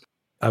ourselves.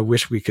 I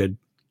wish we could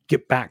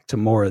get back to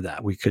more of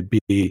that. We could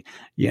be,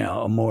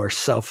 a more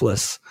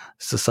selfless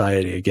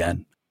society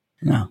again.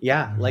 Yeah.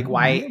 Yeah. Like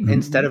why,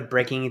 instead of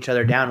breaking each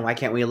other down, why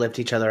can't we lift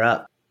each other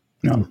up?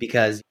 No.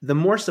 Because the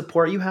more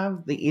support you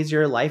have, the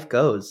easier life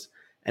goes.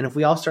 And if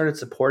we all started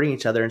supporting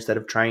each other instead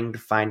of trying to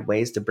find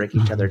ways to break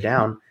each other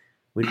down,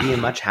 we'd be a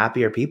much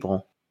happier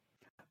people.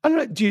 I don't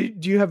know. Do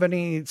you have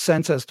any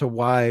sense as to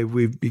why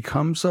we've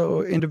become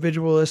so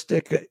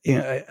individualistic?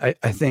 I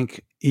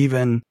think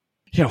even,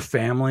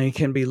 family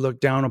can be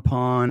looked down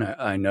upon.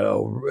 I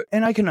know,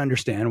 and I can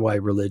understand why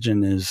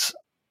religion is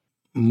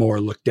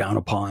more looked down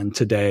upon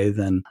today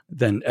than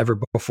ever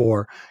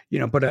before.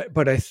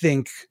 But I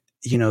think,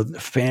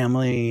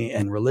 family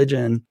and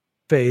religion,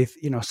 faith,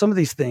 some of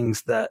these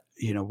things that,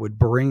 would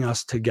bring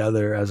us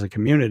together as a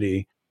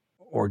community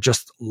or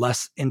just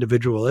less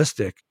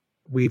individualistic,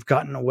 we've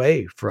gotten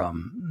away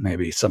from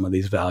maybe some of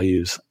these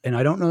values. And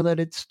I don't know that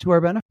it's to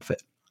our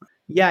benefit.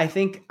 Yeah, I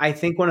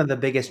think one of the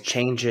biggest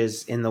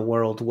changes in the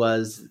world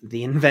was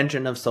the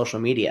invention of social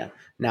media.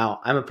 Now,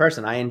 I'm a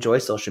person, I enjoy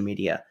social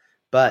media,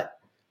 but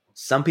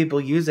some people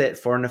use it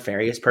for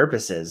nefarious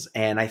purposes.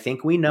 And I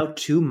think we know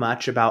too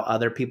much about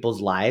other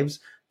people's lives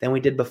than we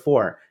did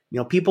before.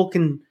 People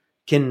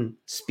can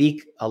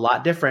speak a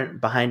lot different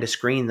behind a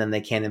screen than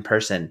they can in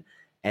person,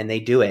 and they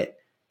do it.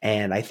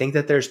 And I think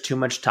that there's too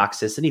much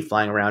toxicity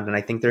flying around, and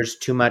I think there's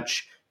too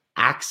much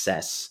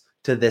access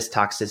to this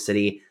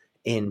toxicity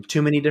in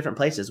too many different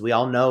places. We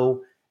all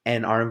know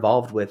and are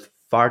involved with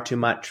far too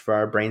much for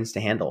our brains to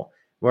handle.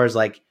 Whereas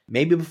like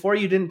maybe before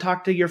you didn't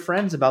talk to your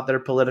friends about their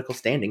political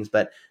standings,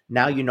 but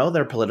now you know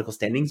their political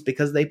standings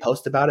because they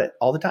post about it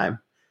all the time.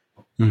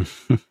 And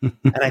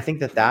I think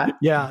that that's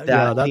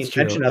the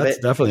invention true. of That's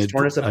it definitely has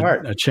torn us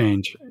apart. A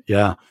change.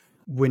 Yeah.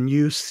 When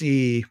you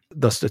see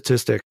the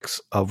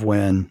statistics of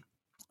when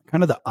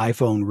kind of the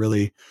iPhone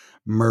really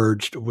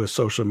merged with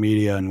social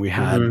media and we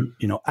had,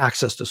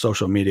 access to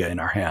social media in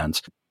our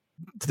hands,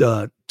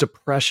 the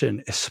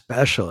depression,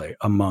 especially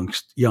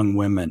amongst young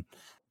women,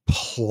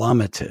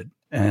 plummeted.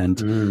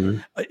 And,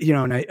 and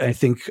I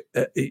think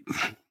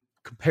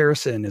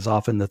comparison is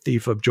often the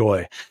thief of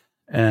joy.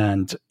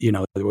 And,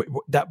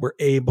 that we're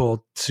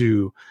able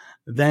to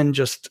then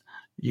just,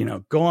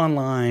 go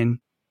online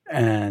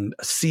and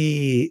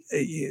see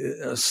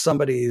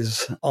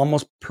somebody's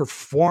almost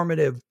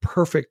performative,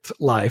 perfect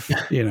life,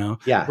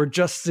 Yeah. We're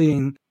just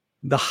seeing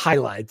the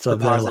highlights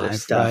of their life,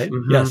 stuff. right?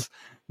 Yes.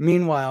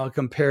 Meanwhile,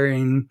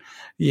 comparing,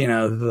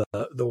 the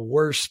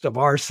worst of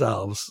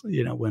ourselves,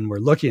 when we're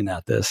looking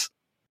at this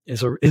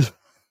is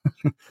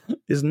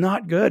is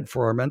not good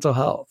for our mental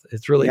health.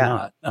 It's really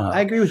not. I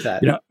agree with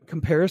that.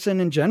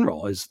 Comparison in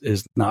general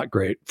is not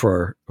great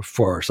for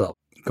ourselves.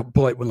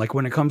 Boy,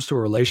 when it comes to a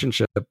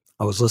relationship,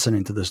 I was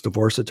listening to this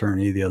divorce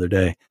attorney the other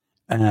day,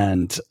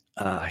 and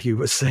he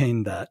was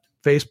saying that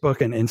Facebook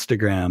and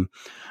Instagram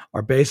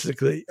are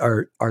basically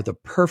are the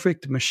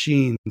perfect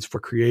machines for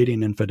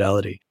creating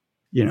infidelity.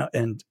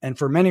 And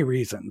for many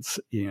reasons,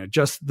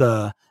 just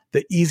the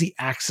easy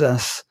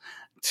access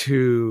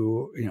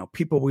to,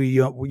 people we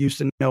used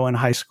to know in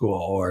high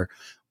school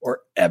or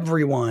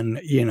everyone,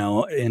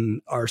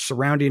 in our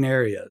surrounding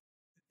area.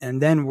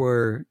 And then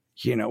we're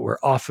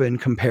often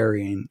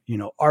comparing,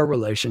 our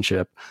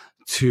relationship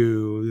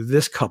to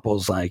this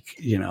couple's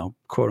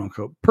quote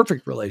unquote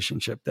perfect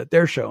relationship that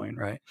they're showing.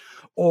 Right.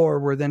 Or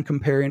we're then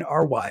comparing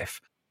our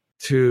wife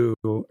to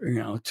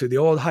the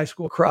old high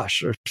school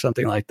crush or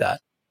something like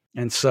that.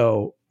 And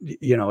so,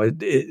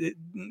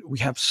 we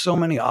have so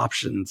many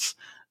options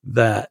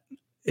that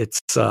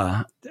it's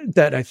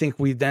that I think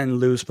we then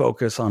lose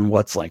focus on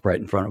what's right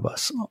in front of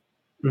us.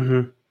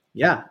 Mm-hmm.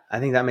 Yeah, I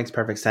think that makes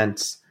perfect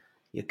sense.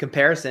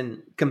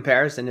 Comparison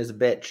is a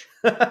bitch.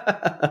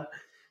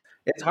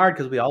 It's hard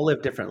because we all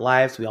live different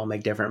lives. We all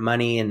make different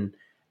money,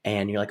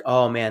 and you're like,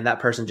 oh man, that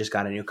person just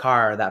got a new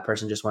car. Or that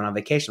person just went on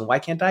vacation. Why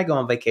can't I go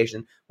on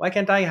vacation? Why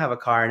can't I have a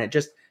car? And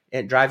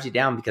it drives you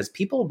down because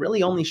people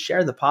really only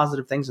share the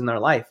positive things in their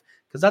life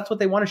because that's what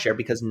they want to share,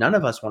 because none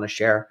of us want to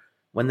share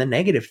when the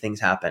negative things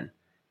happen.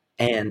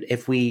 And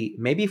if we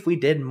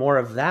did more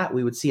of that,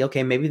 we would see,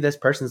 okay, maybe this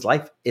person's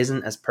life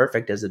isn't as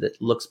perfect as it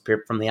looks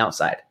from the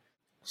outside.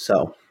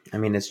 So, I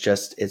mean, it's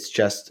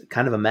just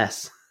kind of a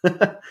mess.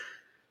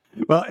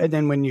 Well, and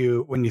then when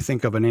you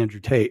think of an Andrew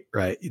Tate,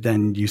 right,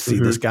 then you see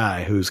this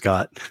guy who's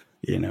got,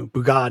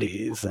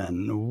 Bugattis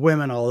and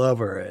women all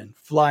over and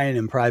flying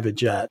in private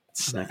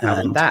jets.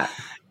 And that.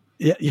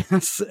 Yeah,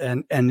 yes.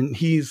 And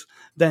he's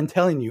then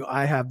telling you,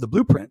 I have the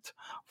blueprint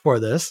for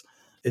this.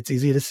 It's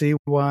easy to see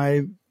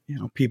why,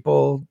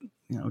 people,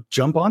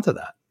 jump onto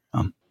that.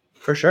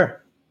 For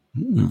sure.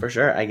 For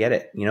sure. I get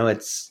it.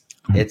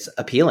 It's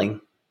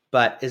appealing,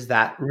 but is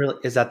that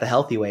the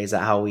healthy way? Is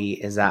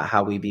that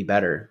how we be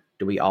better?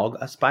 Do we all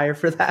aspire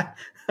for that?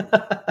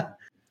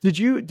 Did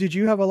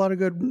you have a lot of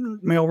good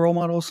male role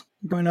models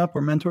growing up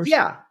or mentors?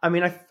 Yeah. I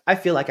mean, I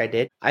feel like I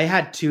did. I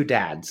had two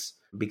dads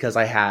because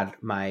I had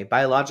my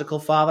biological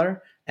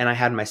father and I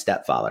had my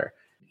stepfather.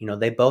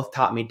 They both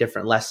taught me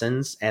different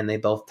lessons and they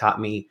both taught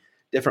me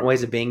different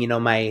ways of being.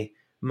 My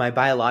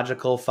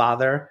biological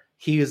father,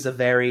 he was a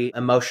very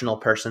emotional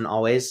person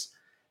always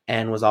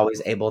and was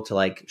always able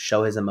to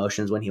show his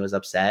emotions when he was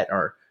upset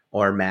or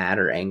mad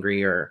or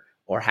angry or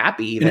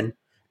happy even.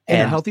 In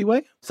a healthy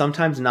way?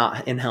 Sometimes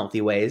not in healthy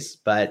ways,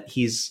 but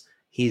he's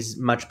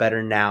much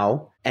better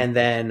now. And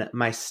then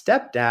my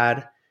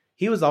stepdad,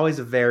 he was always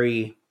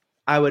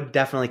I would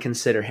definitely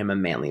consider him a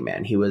manly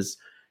man. He was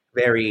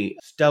very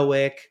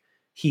stoic.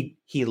 He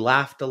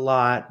laughed a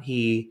lot.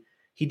 He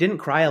didn't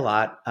cry a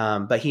lot,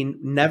 but he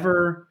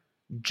never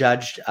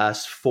judged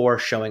us for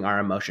showing our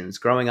emotions.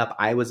 Growing up,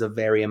 I was a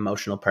very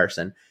emotional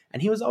person,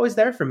 and he was always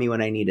there for me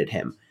when I needed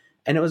him.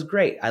 And it was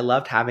great. I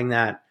loved having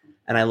that.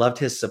 And I loved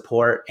his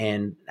support.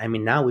 And I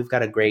mean, now we've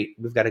got a great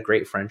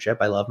friendship.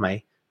 I love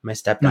my my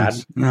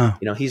stepdad. Nice.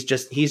 Yeah. He's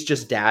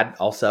just dad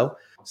also.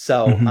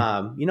 So,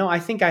 I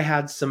think I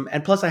had some,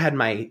 and plus I had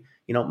my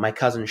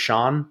cousin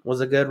Sean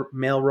was a good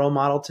male role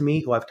model to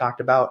me, who I've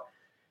talked about.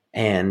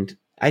 And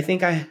I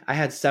think I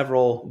had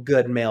several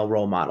good male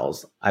role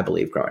models, I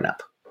believe, growing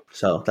up.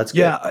 So that's good.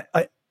 Yeah.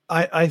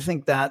 I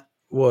think that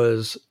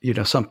was,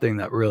 something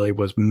that really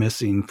was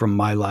missing from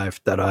my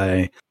life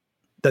that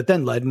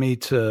then led me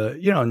to,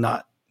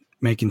 not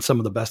making some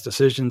of the best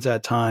decisions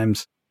at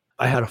times.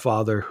 I had a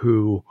father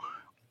who,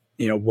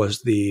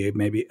 was the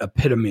maybe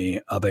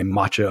epitome of a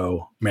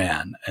macho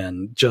man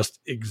and just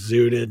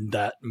exuded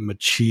that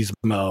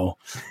machismo.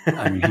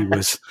 I mean, he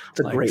was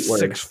like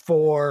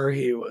 6'4".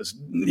 He was,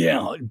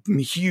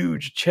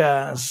 huge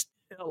chest,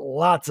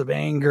 lots of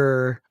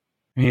anger.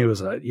 He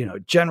was a,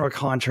 general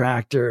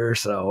contractor.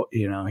 So,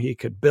 he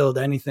could build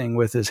anything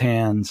with his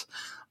hands.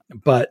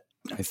 But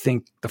I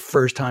think the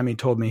first time he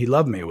told me he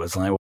loved me was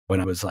when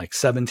I was like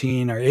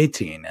 17 or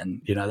 18.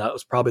 And, that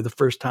was probably the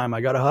first time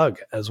I got a hug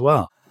as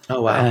well.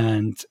 Oh, wow.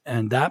 And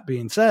that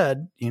being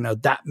said,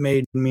 that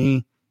made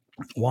me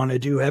want to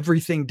do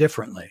everything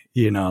differently,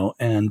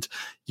 and,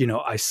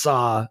 I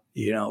saw,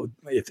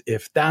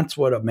 if that's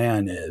what a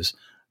man is,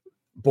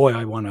 boy,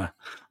 I want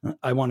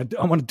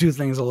to do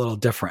things a little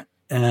different.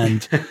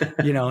 And,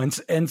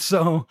 and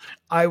so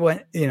I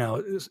went,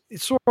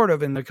 sort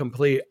of in the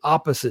complete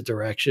opposite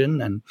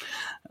direction and,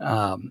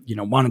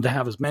 wanted to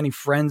have as many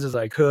friends as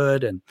I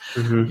could. And,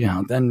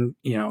 then,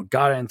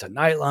 got into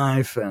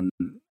nightlife and,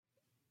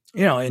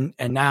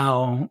 and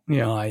now,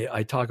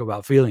 I talk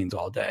about feelings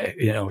all day,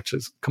 which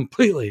is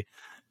completely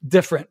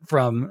different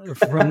from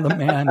the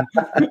man,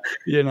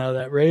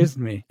 that raised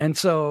me. And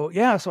so,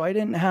 so I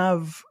didn't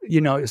have,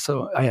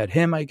 so I had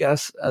him, I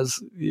guess,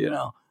 as,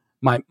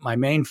 my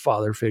main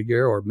father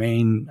figure or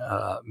main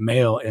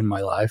male in my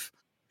life.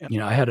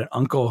 I had an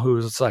uncle who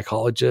was a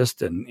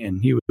psychologist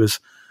and he was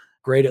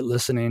great at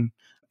listening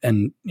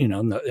and,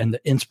 and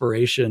the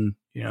inspiration,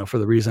 for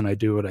the reason I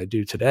do what I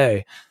do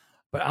today.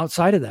 But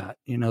outside of that,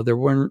 there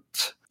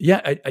weren't,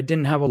 I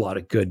didn't have a lot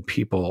of good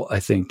people, I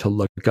think, to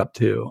look up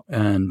to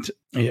and,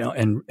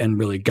 and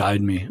really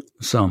guide me.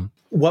 So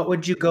what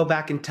would you go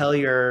back and tell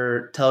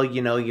your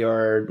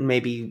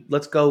maybe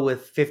let's go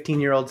with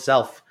 15-year-old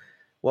self?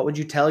 What would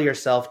you tell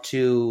yourself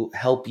to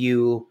help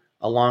you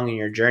along in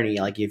your journey?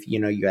 Like if,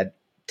 you had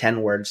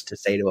 10 words to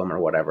say to him or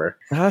whatever.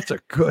 That's a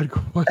good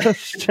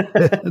question.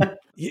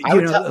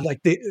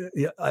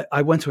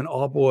 I went to an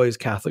all boys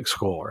Catholic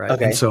school, right?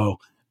 Okay. And so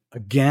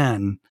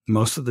again,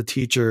 most of the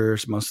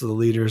teachers, most of the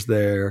leaders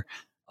there,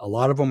 a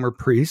lot of them were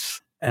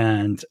priests.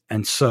 And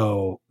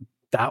so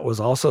that was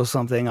also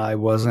something I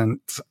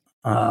wasn't,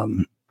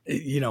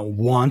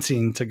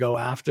 wanting to go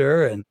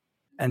after.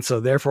 And so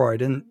therefore I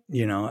didn't,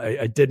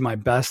 I did my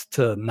best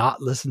to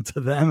not listen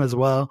to them as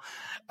well.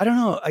 I don't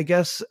know. I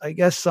guess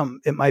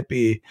it might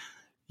be,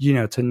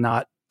 to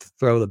not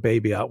throw the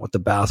baby out with the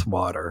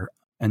bathwater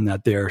and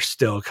that there are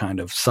still kind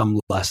of some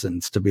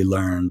lessons to be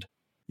learned,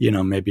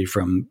 maybe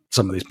from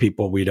some of these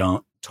people we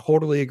don't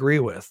totally agree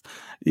with.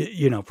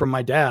 From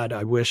my dad,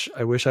 I wish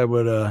I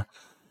would have,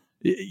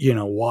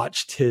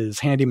 watched his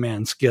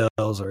handyman skills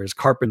or his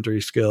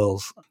carpentry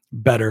skills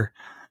better,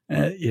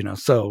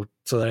 so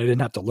that I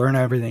didn't have to learn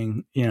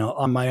everything,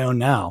 on my own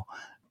now.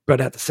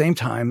 But at the same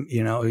time,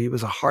 he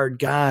was a hard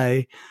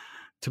guy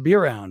to be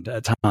around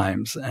at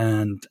times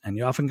and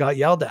you often got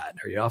yelled at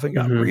or you often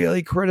got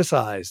really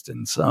criticized.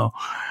 And so,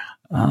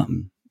 I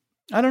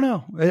don't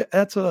know. I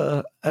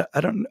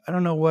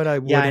don't know what I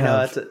would have. Yeah, I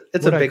know.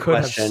 It's a big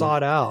question. Have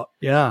sought out.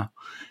 Yeah.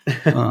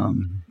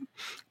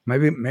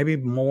 Maybe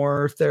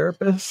more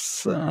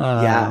therapists.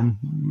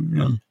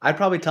 I'd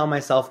probably tell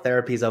myself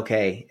therapy's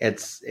okay.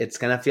 It's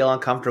going to feel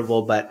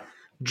uncomfortable, but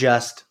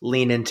just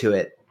lean into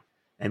it.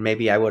 And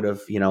maybe I would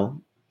have,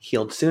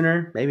 healed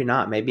sooner. Maybe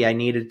not. Maybe I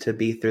needed to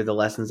be through the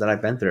lessons that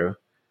I've been through.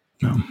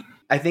 No.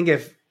 I think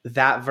if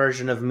that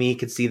version of me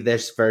could see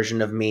this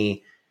version of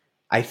me,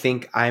 I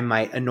think I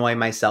might annoy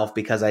myself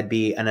because I'd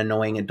be an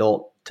annoying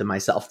adult to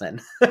myself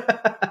then.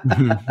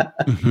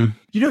 The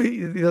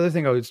other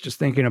thing I was just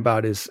thinking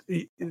about is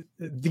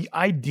the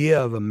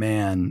idea of a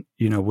man,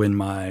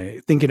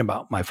 when thinking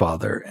about my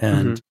father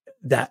and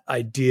that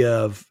idea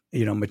of,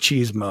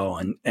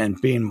 machismo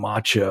and being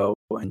macho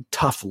and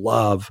tough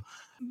love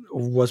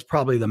was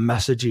probably the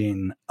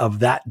messaging of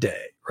that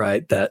day,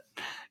 right? That,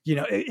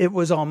 it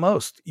was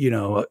almost, be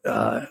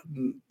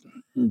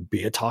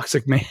a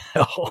toxic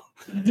male.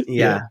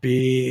 Yeah.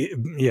 Be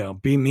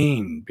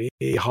mean,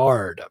 be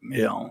hard,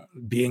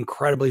 be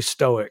incredibly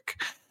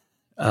stoic.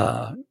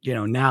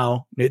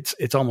 Now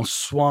it's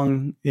almost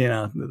swung,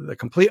 the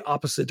complete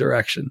opposite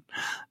direction.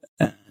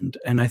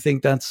 And I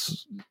think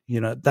that's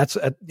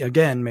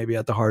again, maybe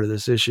at the heart of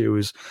this issue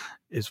is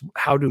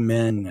how do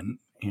men and,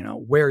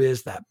 where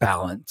is that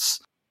balance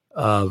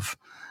of,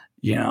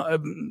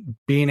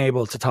 being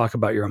able to talk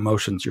about your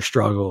emotions, your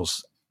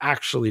struggles,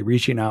 actually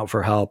reaching out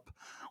for help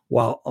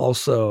while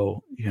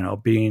also,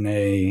 being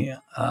a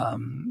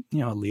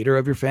leader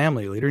of your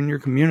family, leader in your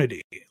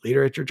community,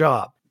 leader at your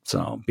job.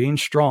 So being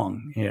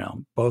strong,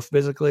 both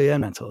physically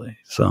and mentally.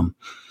 So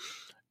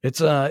it's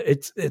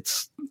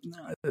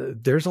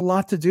there's a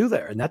lot to do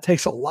there, and that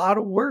takes a lot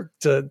of work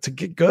to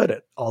get good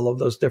at all of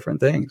those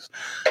different things.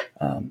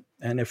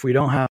 And if we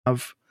don't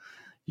have,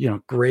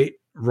 great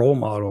role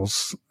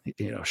models,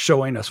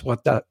 showing us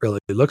what that really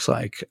looks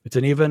like, it's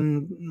an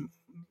even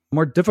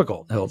more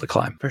difficult hill to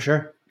climb. For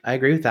sure. I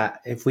agree with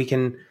that. If we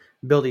can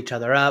build each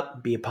other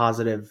up, be a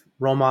positive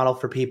role model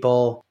for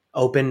people,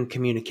 open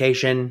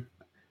communication,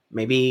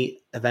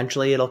 maybe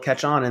eventually it'll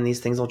catch on and these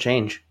things will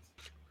change.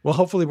 Well,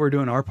 hopefully we're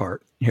doing our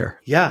part here.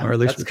 Yeah, or at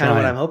least that's kind of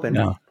what I'm hoping,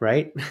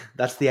 right?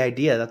 That's the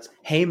idea.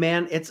 Hey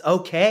man, it's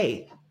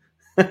okay.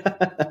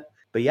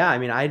 But yeah, I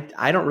mean,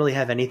 I don't really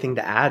have anything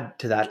to add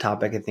to that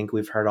topic. I think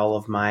we've heard all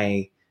of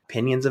my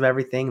opinions of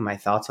everything, my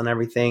thoughts on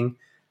everything.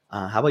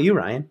 How about you,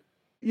 Ryan?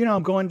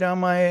 I'm going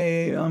down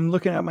I'm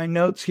looking at my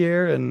notes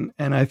here, and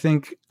I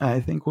think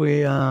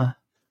we I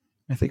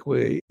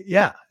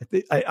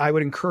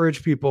would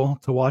encourage people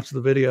to watch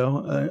the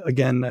video.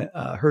 Again,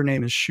 her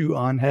name is Shoe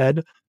on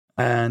Head,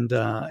 and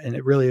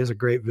it really is a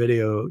great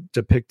video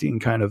depicting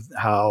kind of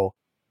how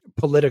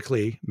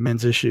politically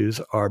men's issues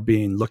are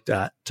being looked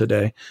at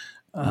today.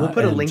 We'll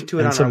put a link to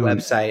it on our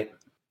website.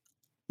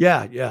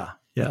 Yeah,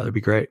 that'd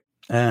be great.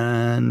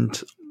 And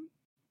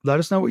let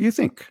us know what you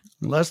think.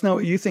 Let us know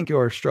what you think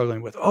you're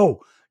struggling with.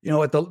 Oh,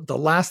 what the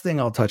last thing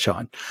I'll touch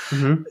on.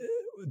 Mm-hmm.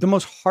 The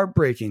most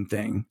heartbreaking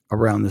thing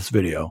around this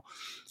video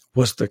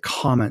was the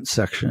comment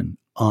section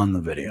on the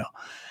video.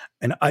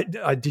 And I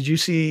did you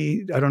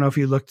see, I don't know if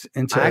you looked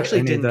into I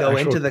actually didn't go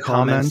into the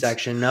comment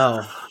section.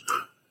 No.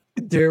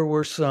 There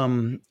were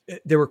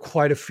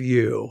quite a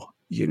few,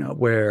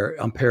 where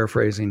I'm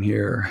paraphrasing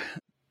here.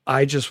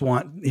 I just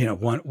want,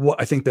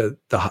 I think the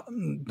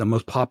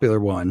most popular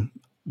one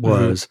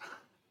was, mm-hmm.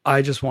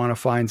 I just want to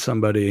find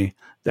somebody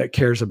that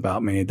cares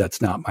about me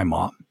that's not my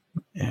mom.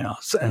 It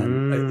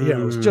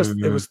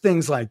was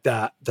things like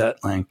that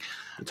like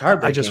it's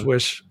heartbreaking.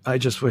 I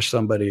just wish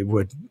somebody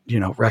would,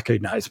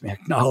 recognize me,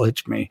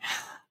 acknowledge me.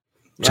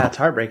 Yeah, it's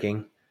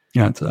heartbreaking.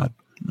 Yeah, it's that.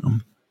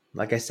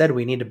 Like I said,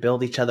 we need to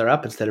build each other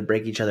up instead of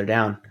break each other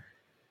down.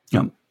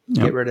 Yep.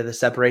 Get rid of the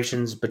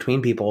separations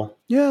between people.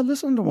 Yeah,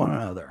 listen to one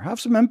another. Have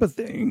some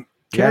empathy.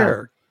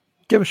 Care.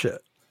 Yeah. Give a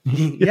shit.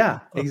 Yeah,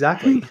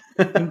 exactly.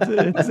 And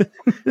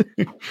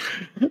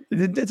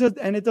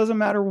it doesn't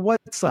matter what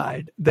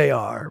side they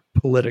are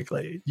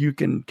politically. You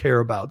can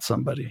care about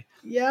somebody.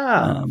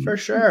 Yeah, for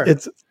sure.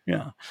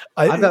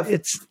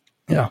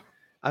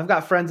 I've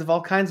got friends of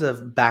all kinds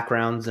of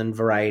backgrounds and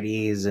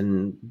varieties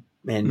and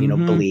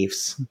mm-hmm.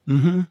 Beliefs.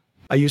 Mm-hmm.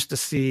 I used to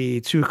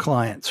see two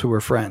clients who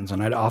were friends,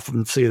 and I'd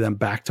often see them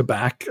back to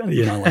back. Like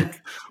okay.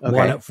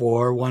 One at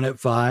 4, one at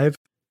 5.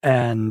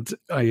 And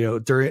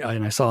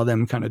I saw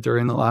them kind of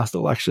during the last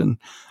election,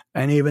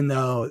 and even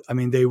though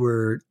they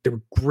were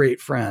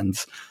great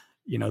friends,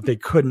 they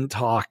couldn't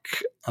talk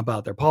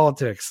about their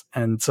politics,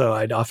 and so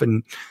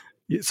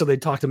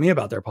they'd talk to me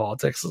about their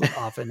politics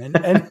often,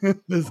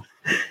 and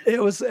it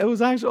was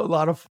actually a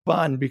lot of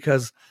fun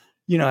because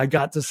I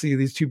got to see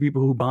these two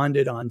people who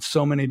bonded on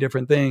so many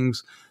different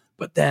things,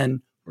 but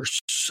then we're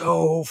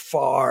so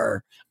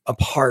far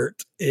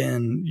apart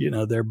in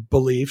their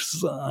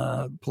beliefs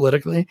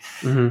politically,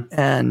 mm-hmm.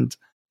 and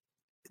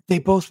they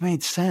both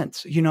made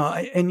sense,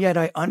 and yet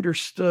I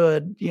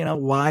understood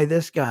why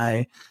this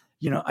guy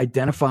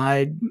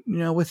identified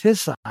with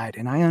his side,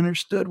 and I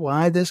understood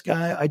why this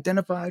guy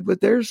identified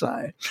with their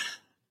side.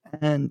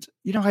 And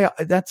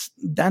that's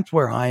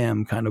where I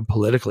am kind of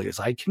politically, is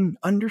I can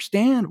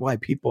understand why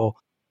people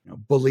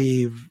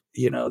believe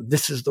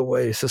this is the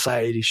way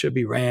society should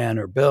be ran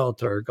or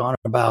built or gone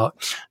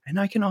about, and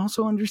I can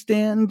also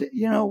understand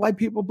why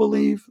people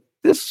believe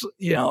this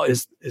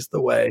is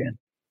the way,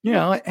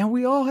 and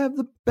we all have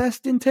the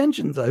best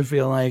intentions. I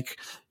feel like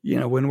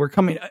when we're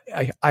coming,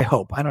 I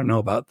hope, I don't know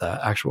about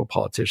the actual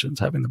politicians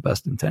having the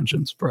best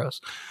intentions for us,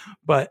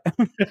 but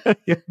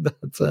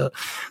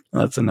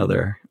that's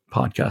another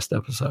podcast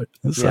episode.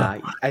 So, yeah,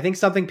 I think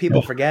something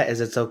people forget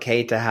is it's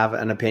okay to have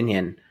an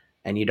opinion.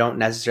 And you don't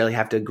necessarily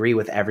have to agree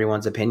with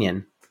everyone's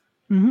opinion.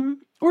 Mm-hmm.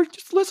 Or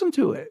just listen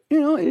to it,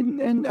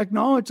 and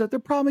acknowledge that they're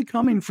probably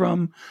coming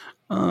from,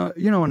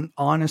 an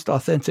honest,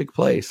 authentic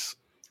place.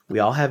 We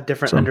all have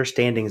different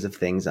understandings of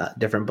things,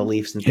 different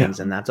beliefs and things,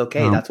 and that's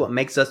okay. That's what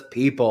makes us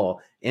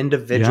people,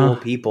 individual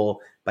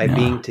people, by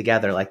being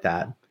together like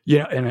that.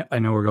 Yeah, and I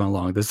know we're going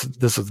long. This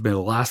has been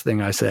the last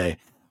thing I say.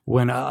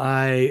 When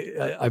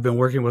I've been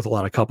working with a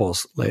lot of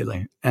couples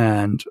lately,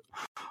 and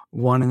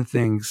one of the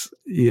things,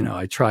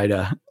 I try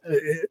to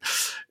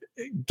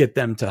get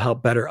them to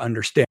help better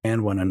understand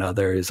one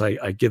another is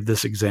I give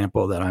this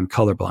example that I'm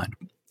colorblind,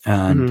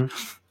 and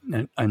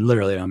mm-hmm. and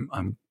literally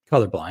I'm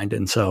colorblind.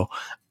 And so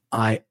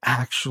I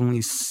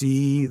actually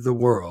see the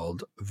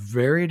world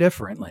very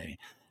differently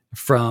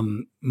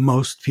from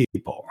most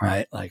people,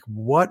 right? Like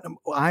what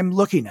I'm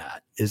looking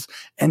at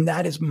and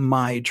that is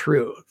my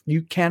truth.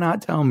 You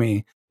cannot tell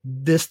me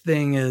this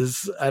thing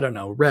is, I don't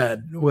know,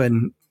 red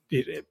when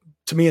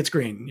to me, it's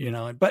green,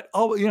 but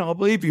I'll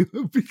believe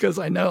you because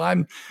I know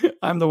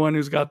I'm the one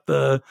who's got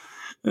the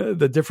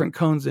different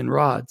cones and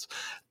rods.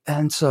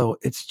 And so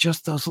it's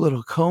just those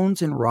little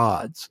cones and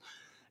rods,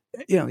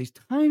 these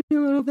tiny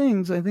little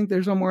things. I think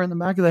they're somewhere in the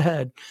back of the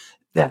head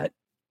that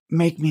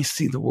make me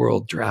see the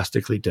world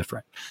drastically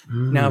different.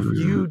 Now, if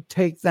you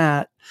take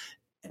that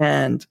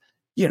and,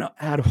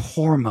 add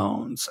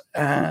hormones,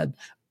 add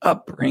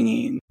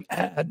upbringing,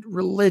 add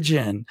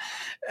religion,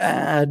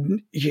 add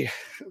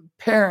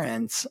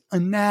parents,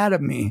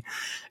 anatomy,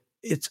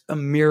 it's a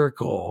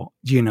miracle,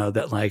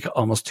 that like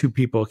almost two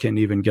people can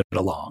even get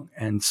along.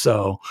 And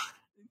so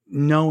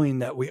knowing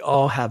that we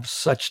all have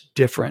such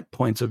different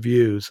points of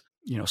views,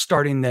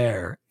 starting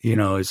there,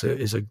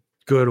 is a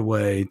good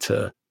way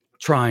to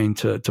trying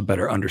to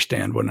better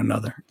understand one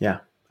another. Yeah,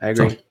 I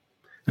agree. So,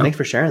 thanks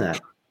for sharing that.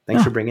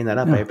 Thanks for bringing that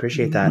up. I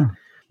appreciate that.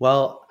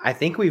 Well, I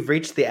think we've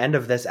reached the end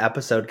of this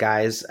episode,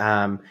 guys.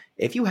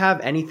 If you have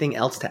anything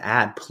else to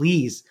add,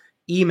 please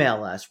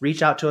email us,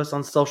 reach out to us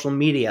on social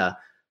media.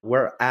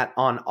 We're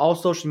on all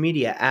social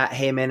media at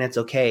Hey Man It's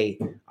Okay.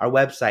 Our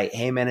website,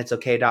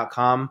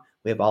 heymanitsokay.com.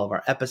 We have all of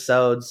our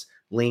episodes,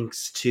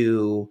 links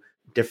to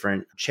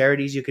different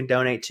charities you can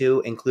donate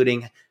to,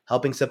 including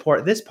helping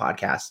support this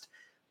podcast.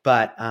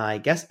 But I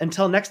guess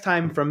until next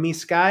time, from me,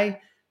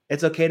 Sky,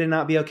 it's okay to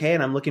not be okay.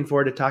 And I'm looking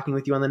forward to talking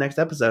with you on the next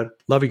episode.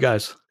 Love you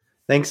guys.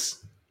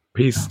 Thanks.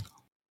 Peace.